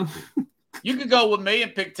brother. You could go with me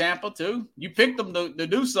and pick Tampa too. You picked them to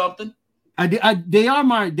do something. They are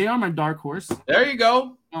my dark horse. There you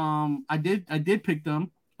go. I did pick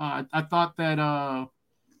them. I thought that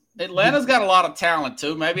Atlanta's got a lot of talent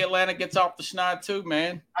too. Maybe Atlanta gets off the schneid too,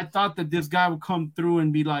 man. I thought that this guy would come through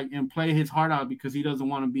and be and play his heart out because he doesn't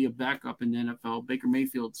want to be a backup in the NFL, Baker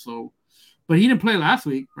Mayfield. But he didn't play last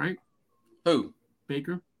week, right? Who?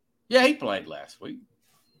 Baker. Yeah, he played last week.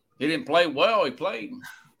 He didn't play well. He played.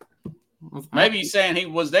 Maybe he's saying he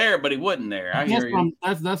was there, but he wasn't there. I hear you.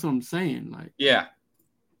 That's what I'm saying. Yeah.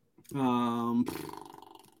 I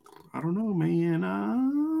don't know, man.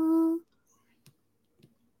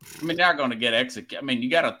 They're going to get executed.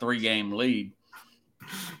 You got a 3-game lead.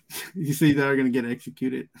 You see, they're going to get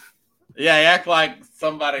executed. Yeah, act like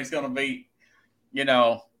somebody's going to be,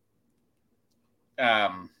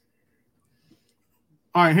 All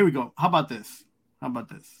right, here we go. How about this?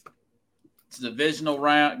 It's a divisional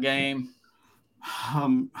round game.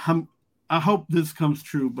 I hope this comes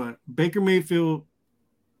true, but Baker Mayfield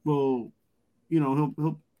will, he'll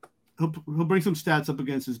bring some stats up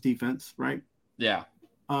against his defense, right? Yeah.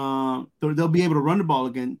 They'll be able to run the ball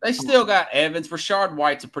again. They still got Evans. Rashard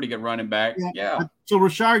White's a pretty good running back. Yeah. So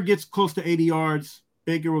Rashard gets close to 80 yards.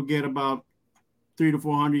 Baker will get about 300 to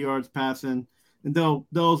 400 yards passing, and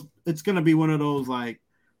it's going to be one of those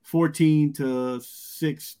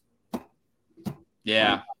 14-6.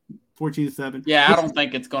 Yeah. 14-7. Yeah, I don't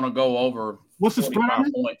think it's going to go over. What's the spread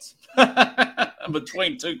on points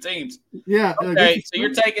between two teams? Yeah. Okay, so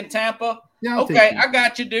you're taking Tampa? Yeah. Okay, I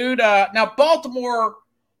got you, dude. Now Baltimore,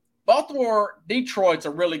 Detroit's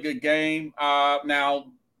a really good game.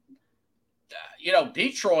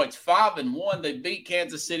 Detroit's 5-1. They beat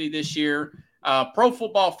Kansas City this year. Pro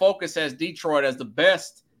Football Focus has Detroit as the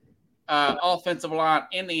best offensive line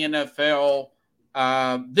in the NFL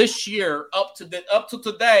this year up to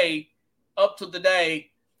today.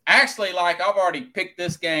 Actually, I've already picked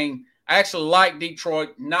this game. I actually like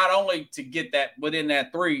Detroit not only to get that within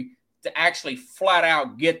that 3, to actually flat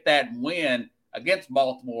out get that win against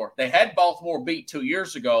Baltimore. They had Baltimore beat 2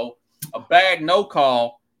 years ago, a bag no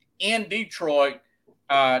call in Detroit.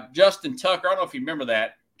 Justin Tucker, I don't know if you remember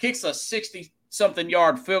that, kicks a 60-something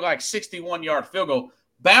yard field, 61-yard field goal,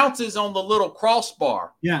 bounces on the little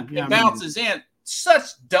crossbar. Yeah, it bounces in. Such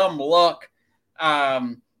dumb luck.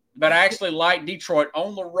 But I actually like Detroit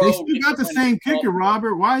on the road. They still got the same kicker,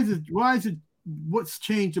 Robert. Why is it? What's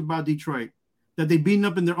changed about Detroit? That they beaten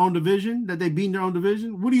up in their own division?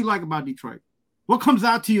 What do you like about Detroit? What comes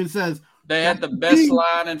out to you and says they had the best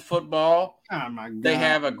line in football? Oh my God! They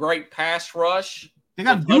have a great pass rush. They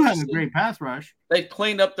have a great pass rush. They've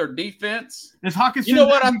cleaned up their defense. Is Hockenson? You know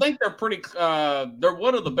what? I think they're pretty. They're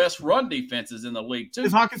one of the best run defenses in the league too.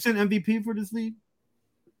 Is Hockenson MVP for this league?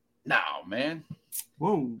 No, man.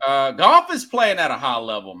 Whoa. Goff is playing at a high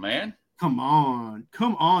level, man. Come on.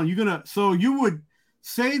 So you would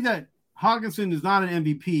say that Hawkinson is not an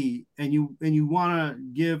MVP, and you want to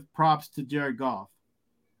give props to Jared Goff?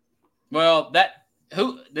 Well, the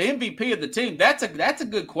MVP of the team? That's a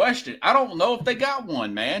good question. I don't know if they got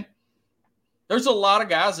one, man. There's a lot of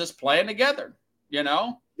guys that's playing together.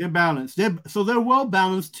 They're balanced. They're a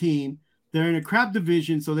well-balanced team. They're in a crap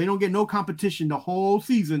division, so they don't get no competition the whole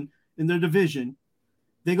season in their division.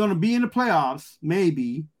 They're going to be in the playoffs,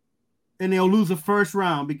 maybe, and they'll lose the first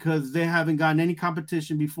round because they haven't gotten any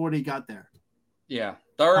competition before they got there. Yeah.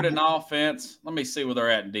 Third in offense. Let me see where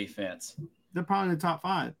they're at in defense. They're probably in the top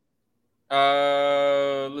 5.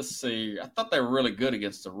 Let's see. I thought they were really good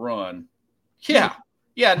against the run. Yeah.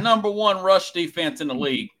 Yeah, number 1 rush defense in the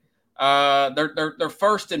league. They're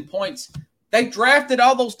first in points. They drafted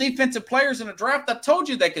all those defensive players in the draft. I told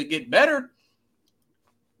you they could get better.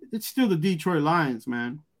 It's still the Detroit Lions,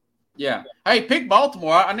 man. Yeah. Hey, pick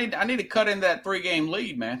Baltimore. I need to cut in that 3-game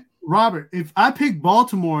lead, man. Robert, if I pick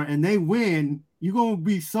Baltimore and they win, you're gonna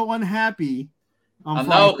be so unhappy. I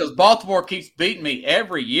know, because Baltimore keeps beating me.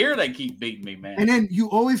 Every year they keep beating me, man. And then you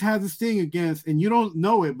always have this thing against, and you don't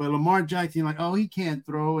know it, but Lamar Jackson, like, oh, he can't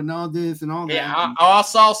throw and all this and all that. Yeah, I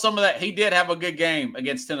saw some of that. He did have a good game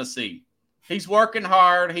against Tennessee. He's working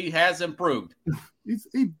hard. He has improved. He's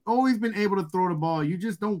always been able to throw the ball. You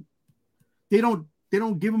just don't. They don't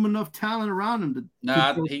give him enough talent around him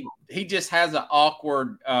he just has an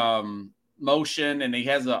awkward motion, and he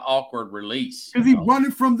has an awkward release. Because he's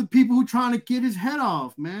running from the people who are trying to get his head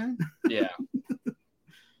off, man. Yeah.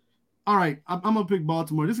 All right, I'm gonna pick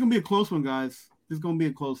Baltimore. This is gonna be a close one, guys. This is gonna be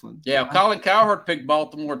a close one. Yeah, Colin Cowherd picked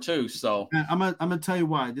Baltimore too. So I'm gonna tell you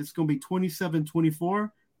why. This is gonna be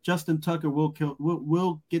 27-24. Justin Tucker will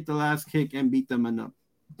get the last kick and beat them enough.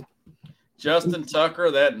 Justin Tucker,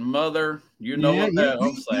 that mother,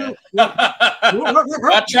 I'm saying.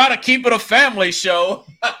 I try to keep it a family show.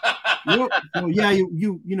 Well, yeah,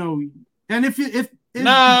 you know, and if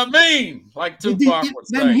like Tupac would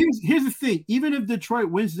say. Then here's the thing: even if Detroit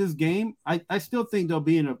wins this game, I still think they'll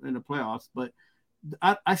be in the playoffs. But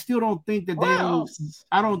I still don't think that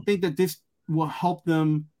I don't think that this will help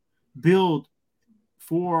them build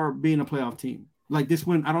for being a playoff team. Like this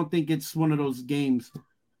one, I don't think it's one of those games,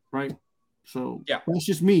 right? So yeah, that's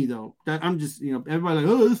just me though. That I'm just everybody like,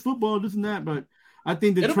 oh, it's football, this and that. But I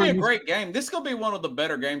think it'll be a great game. This is gonna be one of the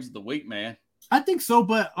better games of the week, man. I think so,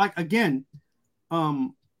 but like again, whoever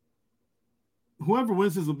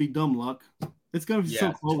wins this will be dumb luck. It's gonna be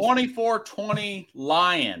so close. 24-20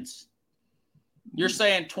 Lions. You're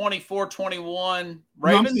saying 24-21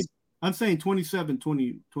 Ravens? No, I'm saying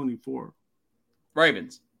 27-24.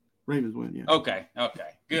 Ravens win, yeah. Okay,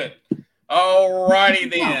 good. All righty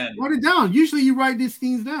then. Write it down. Usually you write these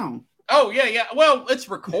things down. Oh, yeah. Well, it's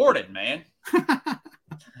recorded, man.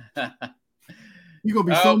 You're going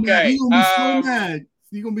to be so mad. You're going to be so mad.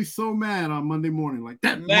 You're going to be so mad on Monday morning like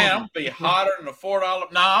that. Man, I'm going to be hotter than a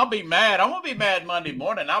 $4. No, I'll be mad. I'm going to be mad Monday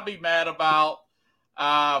morning. I'll be mad about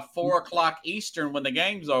 4 o'clock Eastern when the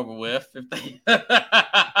game's over with.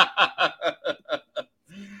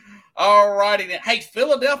 All righty then. Hey,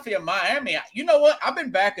 Philadelphia, Miami. You know what? I've been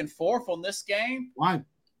back and forth on this game. Why?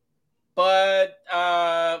 But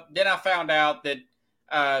then I found out that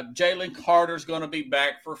Jalen Carter's going to be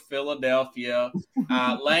back for Philadelphia.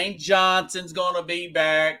 Lane Johnson's going to be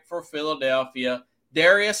back for Philadelphia.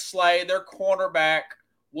 Darius Slay, their cornerback,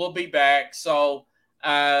 will be back. So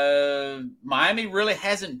Miami really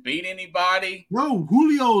hasn't beat anybody. No,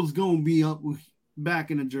 Julio's going to be back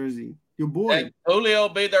in the jersey. Your boy. Julio will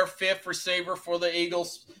be their 5th receiver for the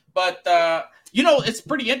Eagles. But, it's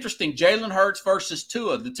pretty interesting. Jalen Hurts versus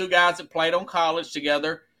Tua, the two guys that played on college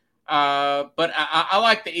together. But I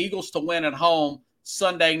like the Eagles to win at home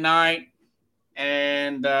Sunday night.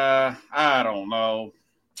 And I don't know,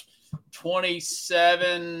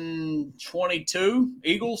 27-22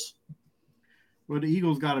 Eagles. Well, the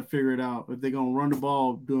Eagles got to figure it out. If they're going to run the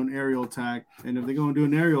ball, do an aerial attack. And if they're going to do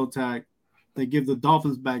an aerial attack, they give the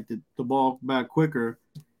Dolphins back the ball back quicker.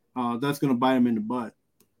 That's going to bite them in the butt.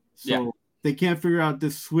 So they can't figure out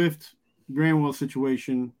this Swift Granwell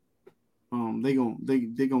situation. They're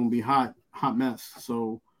gonna be hot mess.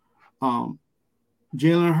 So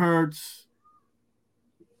Jalen Hurts,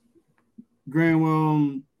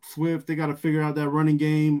 Granwell, Swift, they got to figure out that running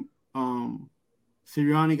game.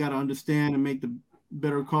 Sirianni got to understand and make the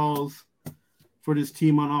better calls for this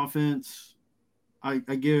team on offense. I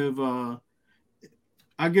give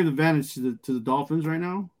advantage to the Dolphins right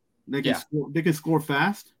now. They can score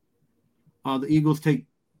fast. The Eagles they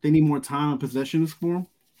need more time and possession to score.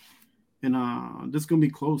 And this is gonna be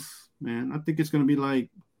close, man. I think it's gonna be like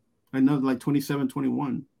another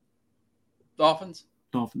 27-21. Dolphins?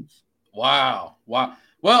 Dolphins. Wow. Well,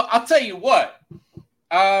 I'll tell you what.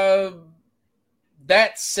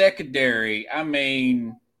 That secondary, I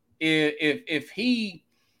mean, if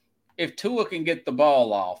Tua can get the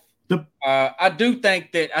ball off, I do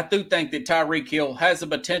think that Tyreek Hill has the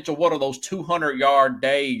potential. What are those 200-yard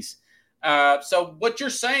days? So what you're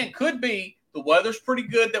saying could be the weather's pretty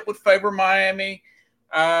good that would favor Miami.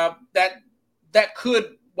 That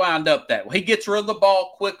could wind up that way. He gets rid of the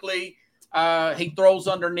ball quickly. He throws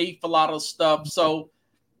underneath a lot of stuff. So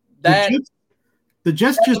that's a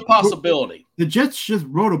possibility. The Jets just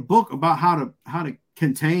wrote a book about how to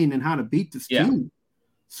contain and how to beat this team.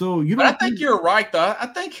 So you don't. But I think you're right, though. I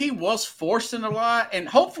think he was forcing a lot, and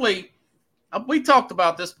hopefully, we talked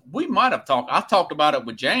about this. We might have talked. I've talked about it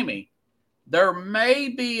with Jamie. There may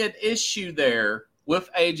be an issue there with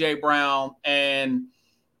AJ Brown and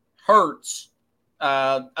Hurts.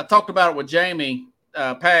 I talked about it with Jamie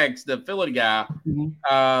Pags, the Philly guy.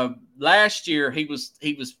 Mm-hmm. Last year, he was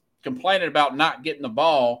complaining about not getting the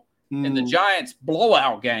ball in the Giants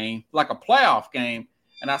blowout game, like a playoff game.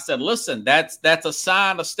 And I said, listen, that's a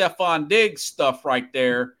sign of Stephon Diggs stuff right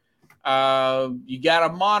there. You got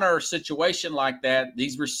to monitor a situation like that.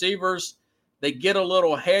 These receivers, they get a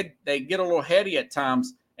little heady at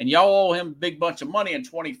times, and y'all owe him a big bunch of money in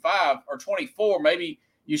 25 or 24. Maybe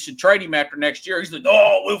you should trade him after next year. He's like,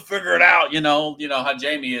 oh, we'll figure it out. You know how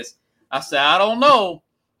Jamie is. I said, I don't know.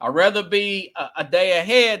 I'd rather be a day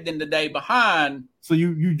ahead than the day behind. So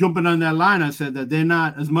you jumping on that line. I said that they're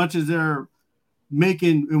not, as much as they're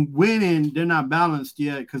making and winning, they're not balanced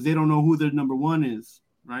yet because they don't know who their number one is,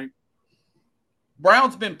 right?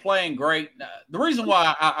 Brown's been playing great. The reason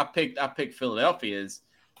why I picked Philadelphia is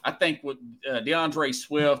I think with DeAndre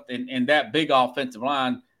Swift and that big offensive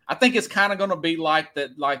line, I think it's kind of going to be like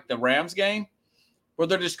the Rams game where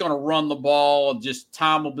they're just going to run the ball, just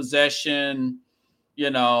time of possession.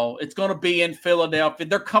 It's going to be in Philadelphia.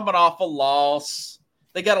 They're coming off a loss.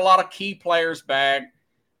 They got a lot of key players back.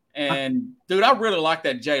 And, dude, I really like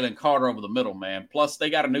that Jalen Carter over the middle, man. Plus, they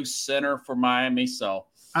got a new center for Miami. So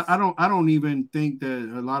I don't even think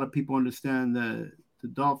that a lot of people understand that the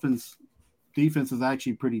Dolphins' defense is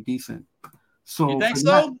actually pretty decent. So you think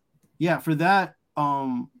so? For that,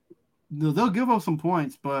 they'll give up some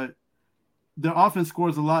points, but their offense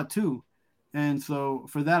scores a lot too. And so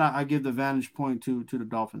for that, I give the vantage point to the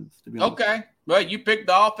Dolphins. To be honest. Okay. Well, you picked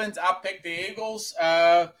the Dolphins. I picked the Eagles.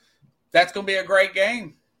 That's going to be a great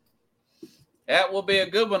game. That will be a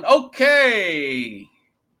good one. Okay.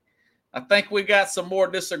 I think we got some more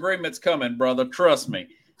disagreements coming, brother. Trust me.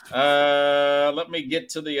 Let me get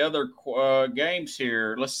to the other games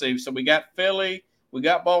here. Let's see. So we got Philly. We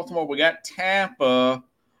got Baltimore. We got Tampa.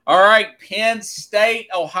 All right. Penn State,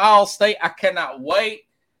 Ohio State. I cannot wait.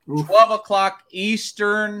 12 o'clock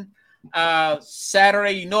Eastern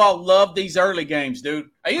Saturday. I love these early games, dude.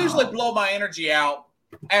 I usually blow my energy out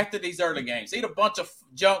after these early games. Eat a bunch of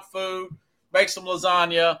junk food, make some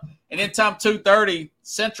lasagna, and in time 2:30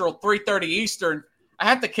 Central, 3:30 Eastern, I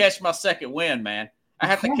have to catch my second win, man. I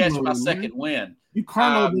have to catch my second win. You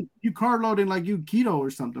carb loading like you keto or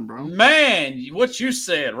something, bro. Man, what you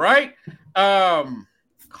said, right? It's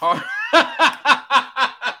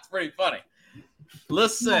pretty funny.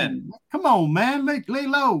 Listen. Come on, man. Lay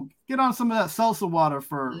low. Get on some of that salsa water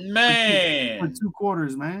for 2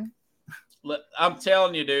 quarters, man. I'm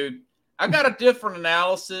telling you, dude. I got a different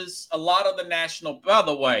analysis. A lot of the national, by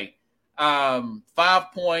the way,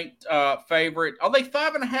 5-point favorite. Are they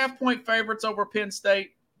 5.5-point favorites over Penn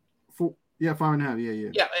State?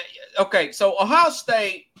 5.5. Yeah. Okay. So Ohio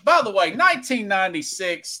State, by the way,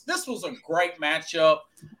 1996. This was a great matchup.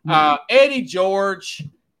 Eddie George,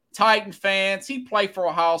 Titan fans. He played for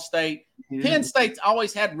Ohio State. Yeah. Penn State's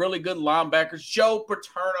always had really good linebackers. Joe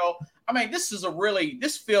Paterno. I mean,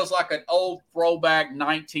 this feels like an old throwback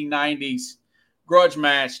 1990s grudge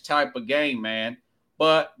match type of game, man.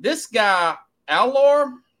 But this guy,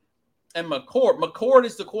 Allor and McCord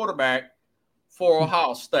is the quarterback for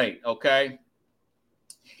Ohio State, okay?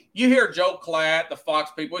 You hear Joe Klatt, the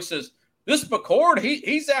Fox people, he says, this McCord,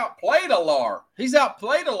 he's outplayed Allor. He's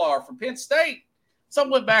outplayed Allor from Penn State. So I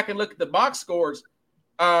went back and looked at the box scores.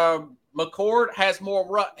 McCord has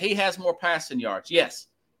more passing yards. Yes.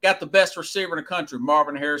 Got the best receiver in the country,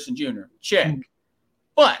 Marvin Harrison Jr. Check.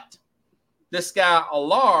 But this guy,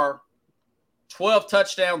 Allor, 12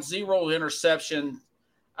 touchdowns, 0 interception.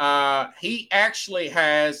 He actually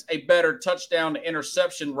has a better touchdown to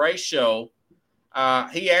interception ratio.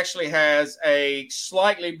 He actually has a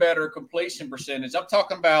slightly better completion percentage. I'm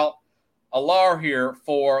talking about Allor here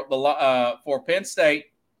for Penn State,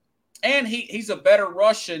 and he's a better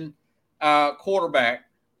rushing quarterback.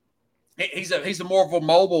 He's a more of a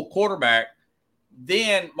mobile quarterback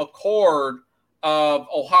than McCord of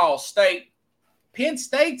Ohio State. Penn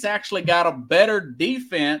State's actually got a better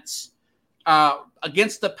defense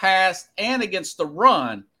against the pass and against the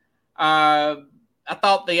run. I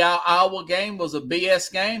thought the Iowa game was a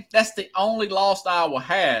BS game. That's the only loss Iowa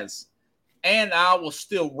has. And Iowa's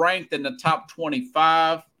still ranked in the top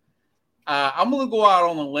 25. I'm going to go out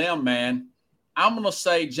on a limb, man. I'm going to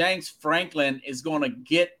say James Franklin is going to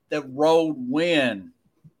get the road win.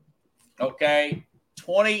 Okay?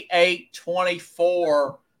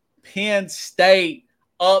 28-24. Penn State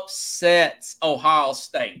upsets Ohio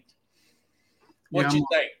State. What you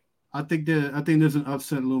think? I think there's an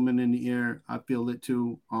upset looming in the air. I feel it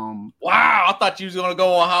too. Wow, I thought you was going to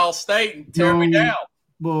go Ohio State and tear me down.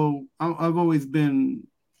 Well, I've always been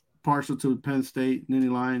partial to Penn State and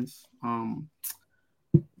Nittany Lions.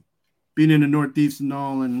 Being in the Northeast and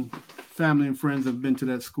all, and family and friends have been to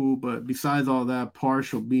that school. But besides all that,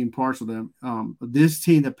 being partial to them, this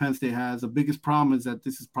team that Penn State has, the biggest problem is that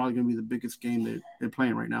this is probably going to be the biggest game that they're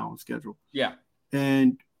playing right now on schedule. Yeah.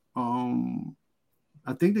 And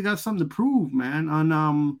I think they got something to prove, man.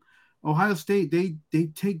 On Ohio State, they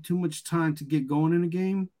take too much time to get going in a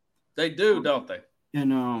game. They do, don't they?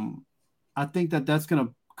 And I think that's going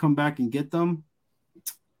to come back and get them.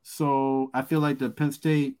 So I feel like the Penn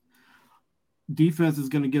State defense is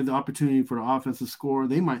going to give the opportunity for the offense to score.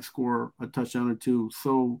 They might score a touchdown or two.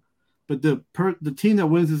 So, but the team that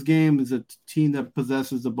wins this game is a team that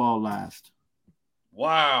possesses the ball last.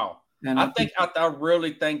 Wow. And I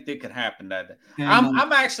really think that could happen that day.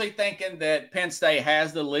 I'm actually thinking that Penn State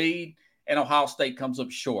has the lead and Ohio State comes up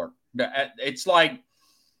short. It's like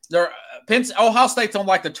Ohio State's on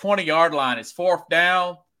like the 20-yard line. It's fourth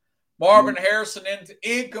down. Marvin Harrison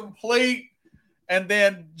incomplete. And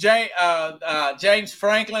then James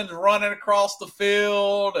Franklin's running across the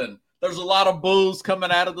field, and there's a lot of boos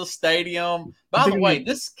coming out of the stadium. By the way,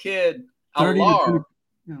 this kid, Alar,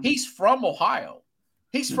 he's from Ohio.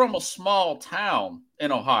 He's from a small town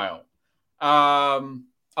in Ohio, about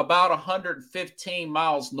 115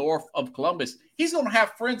 miles north of Columbus. He's going to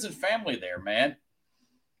have friends and family there, man.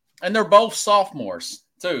 And they're both sophomores,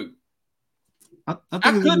 too. I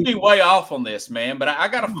could be way off on this, man, but I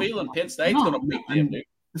got a feeling Penn State's going to beat them, dude.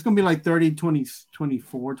 It's going to be like 30, 20,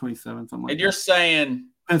 24, 27, something like that. And you're saying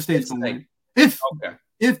Penn State's going to win.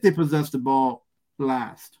 If they possess the ball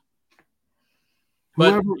last.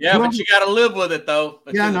 But you got to live with it, though.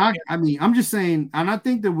 I'm just saying, and I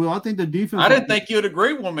think they will. I think the defense. I didn't think you'd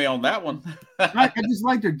agree with me on that one. I just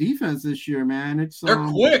like their defense this year, man. They're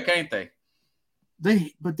quick, ain't they?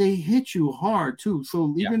 But they hit you hard too.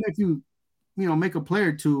 So even if you make a play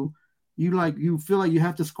or two, you feel like you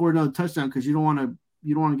have to score another touchdown because you don't want to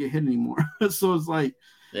get hit anymore. So it's like,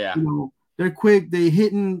 they're quick. They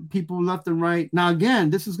hitting people left and right. Now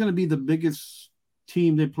again, this is going to be the biggest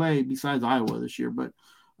team they play besides Iowa this year. But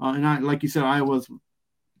like you said, Iowa's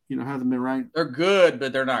hasn't been right. They're good,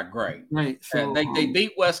 but they're not great. Right. So they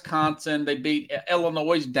beat Wisconsin. They beat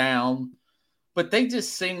Illinois down, but they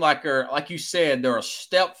just seem like like you said, they're a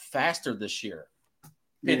step faster this year.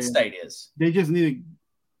 Penn State is. They just need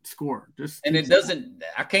to score.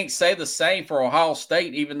 I can't say the same for Ohio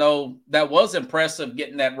State, even though that was impressive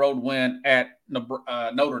getting that road win at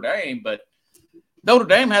Notre Dame. But Notre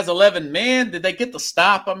Dame has 11 men. Did they get the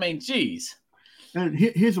stop? I mean, geez. And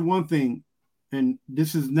here's the one thing, and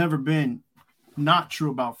this has never been not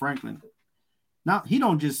true about Franklin. Now, he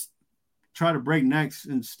don't just try to break necks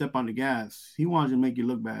and step on the gas. He wants to make you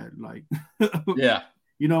look bad. Like,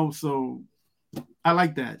 so I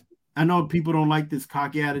like that. I know people don't like this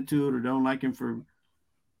cocky attitude or don't like him for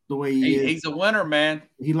the way he is. He's a winner, man.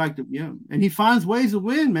 He liked it, and he finds ways to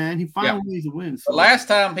win, man. He finds ways to win. So. The last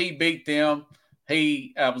time he beat them,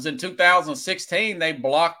 he was in 2016. They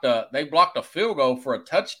blocked a field goal for a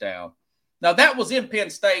touchdown. Now that was in Penn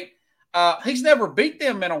State. He's never beat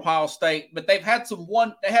them in Ohio State, but they've had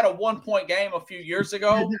they had a 1-point game a few years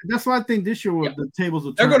ago. That's why I think this year the tables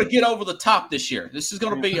will turn. They're going to get over the top this year. This is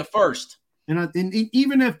going to be a first. And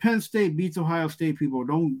even if Penn State beats Ohio State, people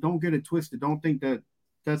don't get it twisted. Don't think that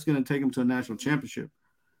that's going to take them to a national championship.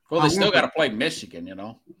 Well, they still got to play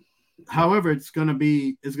Michigan, However, it's going to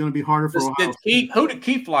be harder for Ohio State. Who did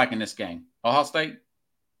Keith like in this game? Ohio State.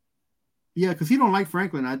 Yeah, because he don't like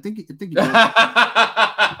Franklin. I think he does.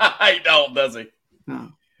 He don't, does he?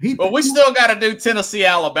 No. But we still got to do Tennessee,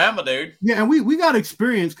 Alabama, dude. Yeah, and we got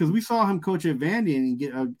experience because we saw him coach at Vandy and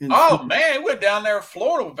get. Man, he went down there in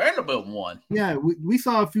Florida with Vanderbilt and won. Yeah, we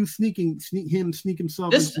saw a few sneak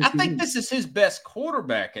himself. I think this is his best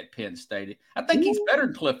quarterback at Penn State. I think he's better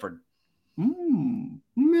than Clifford.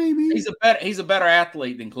 Maybe he's a better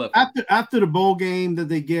athlete than Clifford. After the bowl game that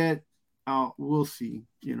they get, we'll see.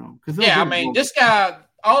 Because I mean, this guy.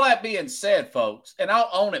 All that being said, folks, and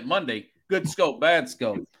I'll own it Monday. Good scope, bad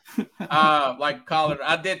scope. Like Colin,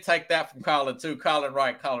 I did take that from Colin too. Colin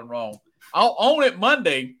right, Colin wrong. I'll own it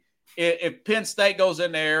Monday if Penn State goes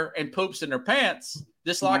in there and poops in their pants,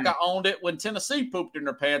 just like I owned it when Tennessee pooped in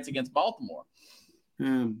their pants against Baltimore.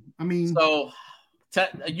 I mean, so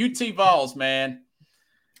UT Vols, man.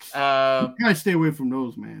 Gotta stay away from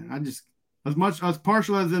those, man. I just as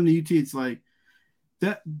partial as them to UT, it's like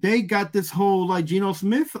that they got this whole like Geno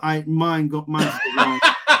Smith. Mine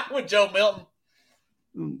with Joe Milton.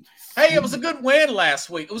 Hey, it was a good win last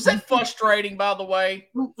week. Was that frustrating, by the way?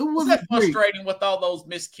 Was that frustrating with all those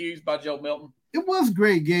miscues by Joe Milton? It was a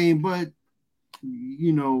great game, but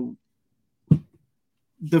the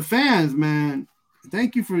fans, man.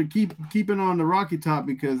 Thank you for keeping on the Rocky Top,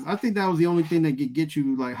 because I think that was the only thing that could get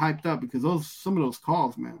you like hyped up, because some of those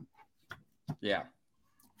calls, man. Yeah.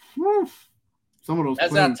 Woo. Some of those.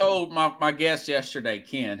 As I told my guest yesterday,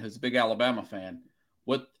 Ken, who's a big Alabama fan,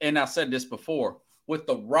 and I said this before, with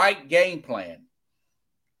the right game plan,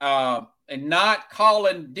 and not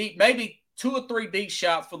calling deep, maybe 2 or 3 deep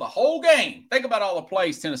shots for the whole game. Think about all the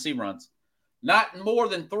plays Tennessee runs. Not more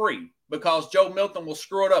than 3, because Joe Milton will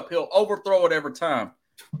screw it up. He'll overthrow it every time.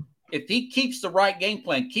 If he keeps the right game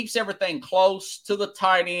plan, keeps everything close to the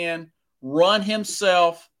tight end, run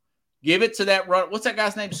himself, give it to that run. What's that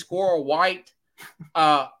guy's name? Squirrel White,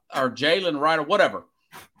 or Jalen Wright, or whatever.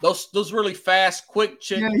 Those really fast, quick,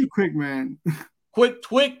 quick man, quick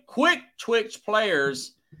twitch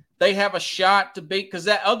players. They have a shot to beat, because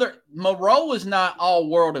that other Moreau is not all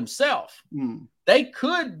world himself. They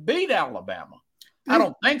could beat Alabama. I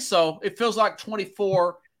don't think so. It feels like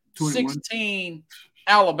 24-16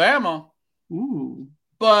 Alabama. Ooh.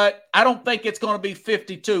 But I don't think it's going to be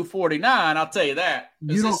 52-49. I'll tell you that.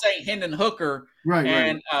 Because this ain't Hendon Hooker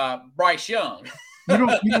and Bryce Young. You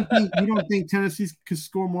don't think Tennessee could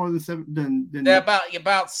score more than 7 than they're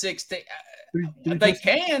about 16. They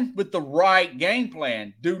can with the right game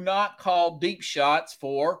plan. Do not call deep shots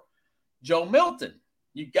for Joe Milton.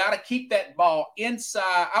 You got to keep that ball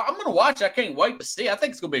inside. I'm going to watch. I can't wait to see. I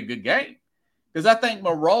think it's going to be a good game, because I think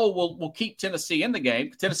Moreau will keep Tennessee in the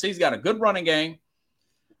game. Tennessee's got a good running game,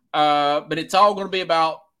 but it's all going to be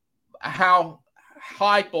about how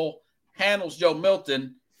Heupel handles Joe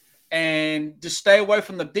Milton, and just stay away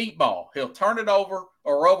from the deep ball. He'll turn it over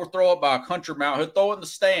or overthrow it by a country mile. He'll throw it in the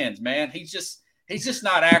stands, man. He's just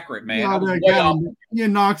not accurate, man. You're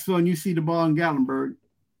in Knoxville and you see the ball in Gatlinburg.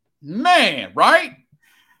 Man, right?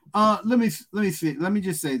 Let me see. Let me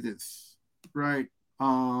just say this, right?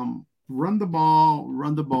 Run the ball.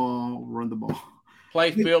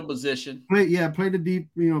 Play field position. Play the deep.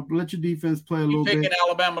 Let your defense play a little bit. You picking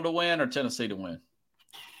Alabama to win or Tennessee to win?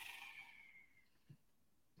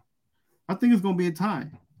 I think it's going to be a tie.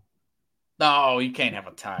 No, you can't have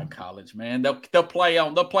a tie in college, man. They'll play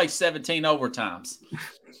 17 overtimes.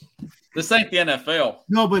 This ain't the NFL.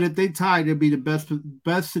 No, but if they tie, it'll be the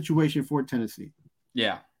best situation for Tennessee.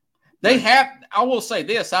 Yeah. They have, I will say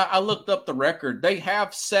this, I looked up the record. They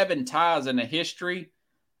have 7 ties in the history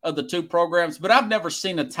of the 2 programs, but I've never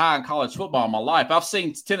seen a tie in college football in my life. I've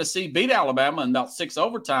seen Tennessee beat Alabama in about 6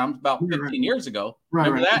 overtimes about 15 years ago.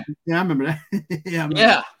 Remember that? Yeah, I remember that.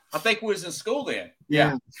 Yeah. I think we was in school then.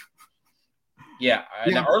 Yeah.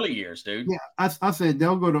 In the early years, dude. Yeah, I said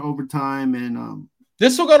they'll go to overtime, and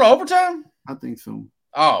this will go to overtime? I think so.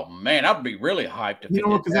 Oh, man, I'd be really hyped if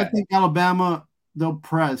because I think Alabama, they'll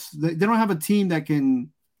press. They don't have a team that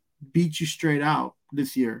can beat you straight out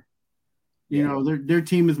this year. Their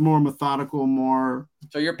team is more methodical, more.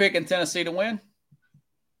 So you're picking Tennessee to win?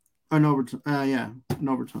 An overtime. An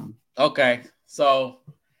overtime. Okay, so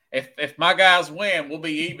if my guys win, we'll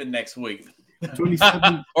be even next week.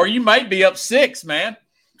 27, or you might be up 6, man.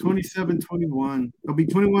 27-21. It'll be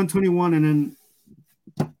 21-21, and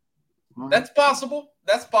then. That's possible.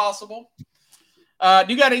 Do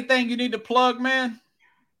you got anything you need to plug, man?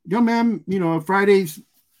 Yo, man, Fridays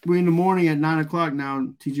we're in the morning at 9:00 now.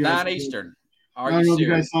 TGI 9 Eastern. I don't know if you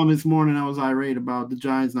guys saw me this morning. I was irate about the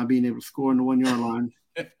Giants not being able to score in the 1-yard line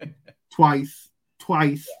twice.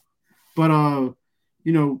 But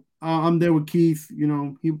I'm there with Keith. He's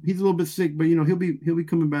a little bit sick, but he'll be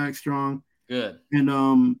coming back strong. Good. And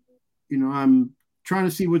I'm trying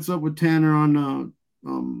to see what's up with Tanner on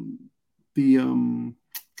the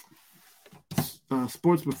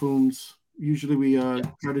Sports Buffoons. Usually we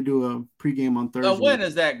try to do a pregame on Thursday. So when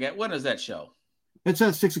is that show? It's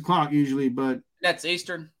at 6:00 usually, but that's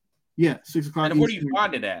Eastern. Yeah, 6:00. And where do you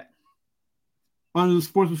find it at? On the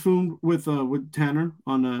Sports Buffoon with Tanner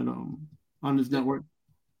on that on his network.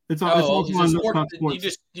 It's also on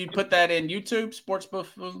Sports. You put that in YouTube, Sports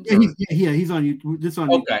Buffoons? He's on YouTube. It's on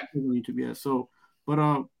YouTube. Yeah. So,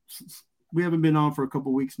 but we haven't been on for a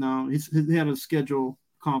couple weeks now. He had a schedule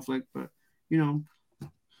conflict, but I'm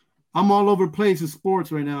all over the place in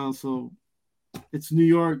sports right now. So it's New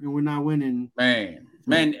York, and we're not winning.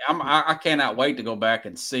 Man, I cannot wait to go back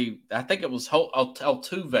and see. I think it was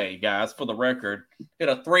Altuve, guys, for the record, hit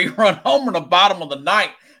a 3-run homer in the bottom of the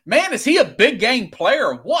ninth. Man, is he a big game player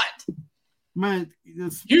or what? Man,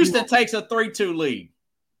 Houston takes a 3-2 lead.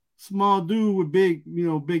 Small dude with big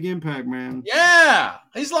impact, man. Yeah,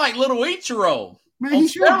 he's like little Ichiro. Man,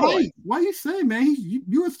 he's your height. Why you say, man?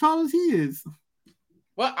 You as tall as he is.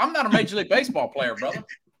 Well, I'm not a Major League Baseball player, brother.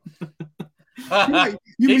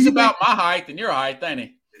 He's about my height and your height, ain't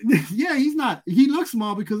he? Yeah, he's not. He looks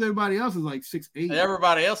small because everybody else is like 6'8".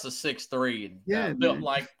 Everybody else is 6'3" and built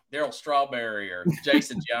like Darryl Strawberry or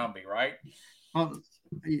Jason Giambi, right?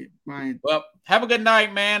 Yeah, right. Well, have a good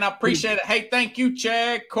night, man. I appreciate it. Hey, thank you,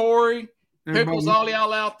 Chad, Corey, Pickles, all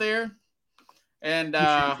y'all out there. And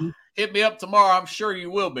hit me up tomorrow. I'm sure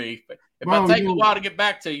you will be. If I take a while to get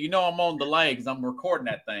back to you, I'm on delay because I'm recording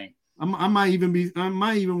that thing. I might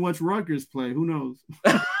even watch Rutgers play. Who knows?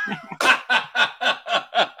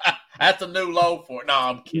 That's a new low for it. No,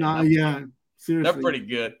 I'm kidding. Yeah, seriously. They're pretty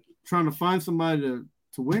good. Trying to find somebody to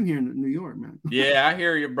win here in New York, man. Yeah, I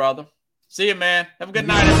hear you, brother. See you, man. Have a good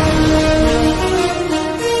night, everyone.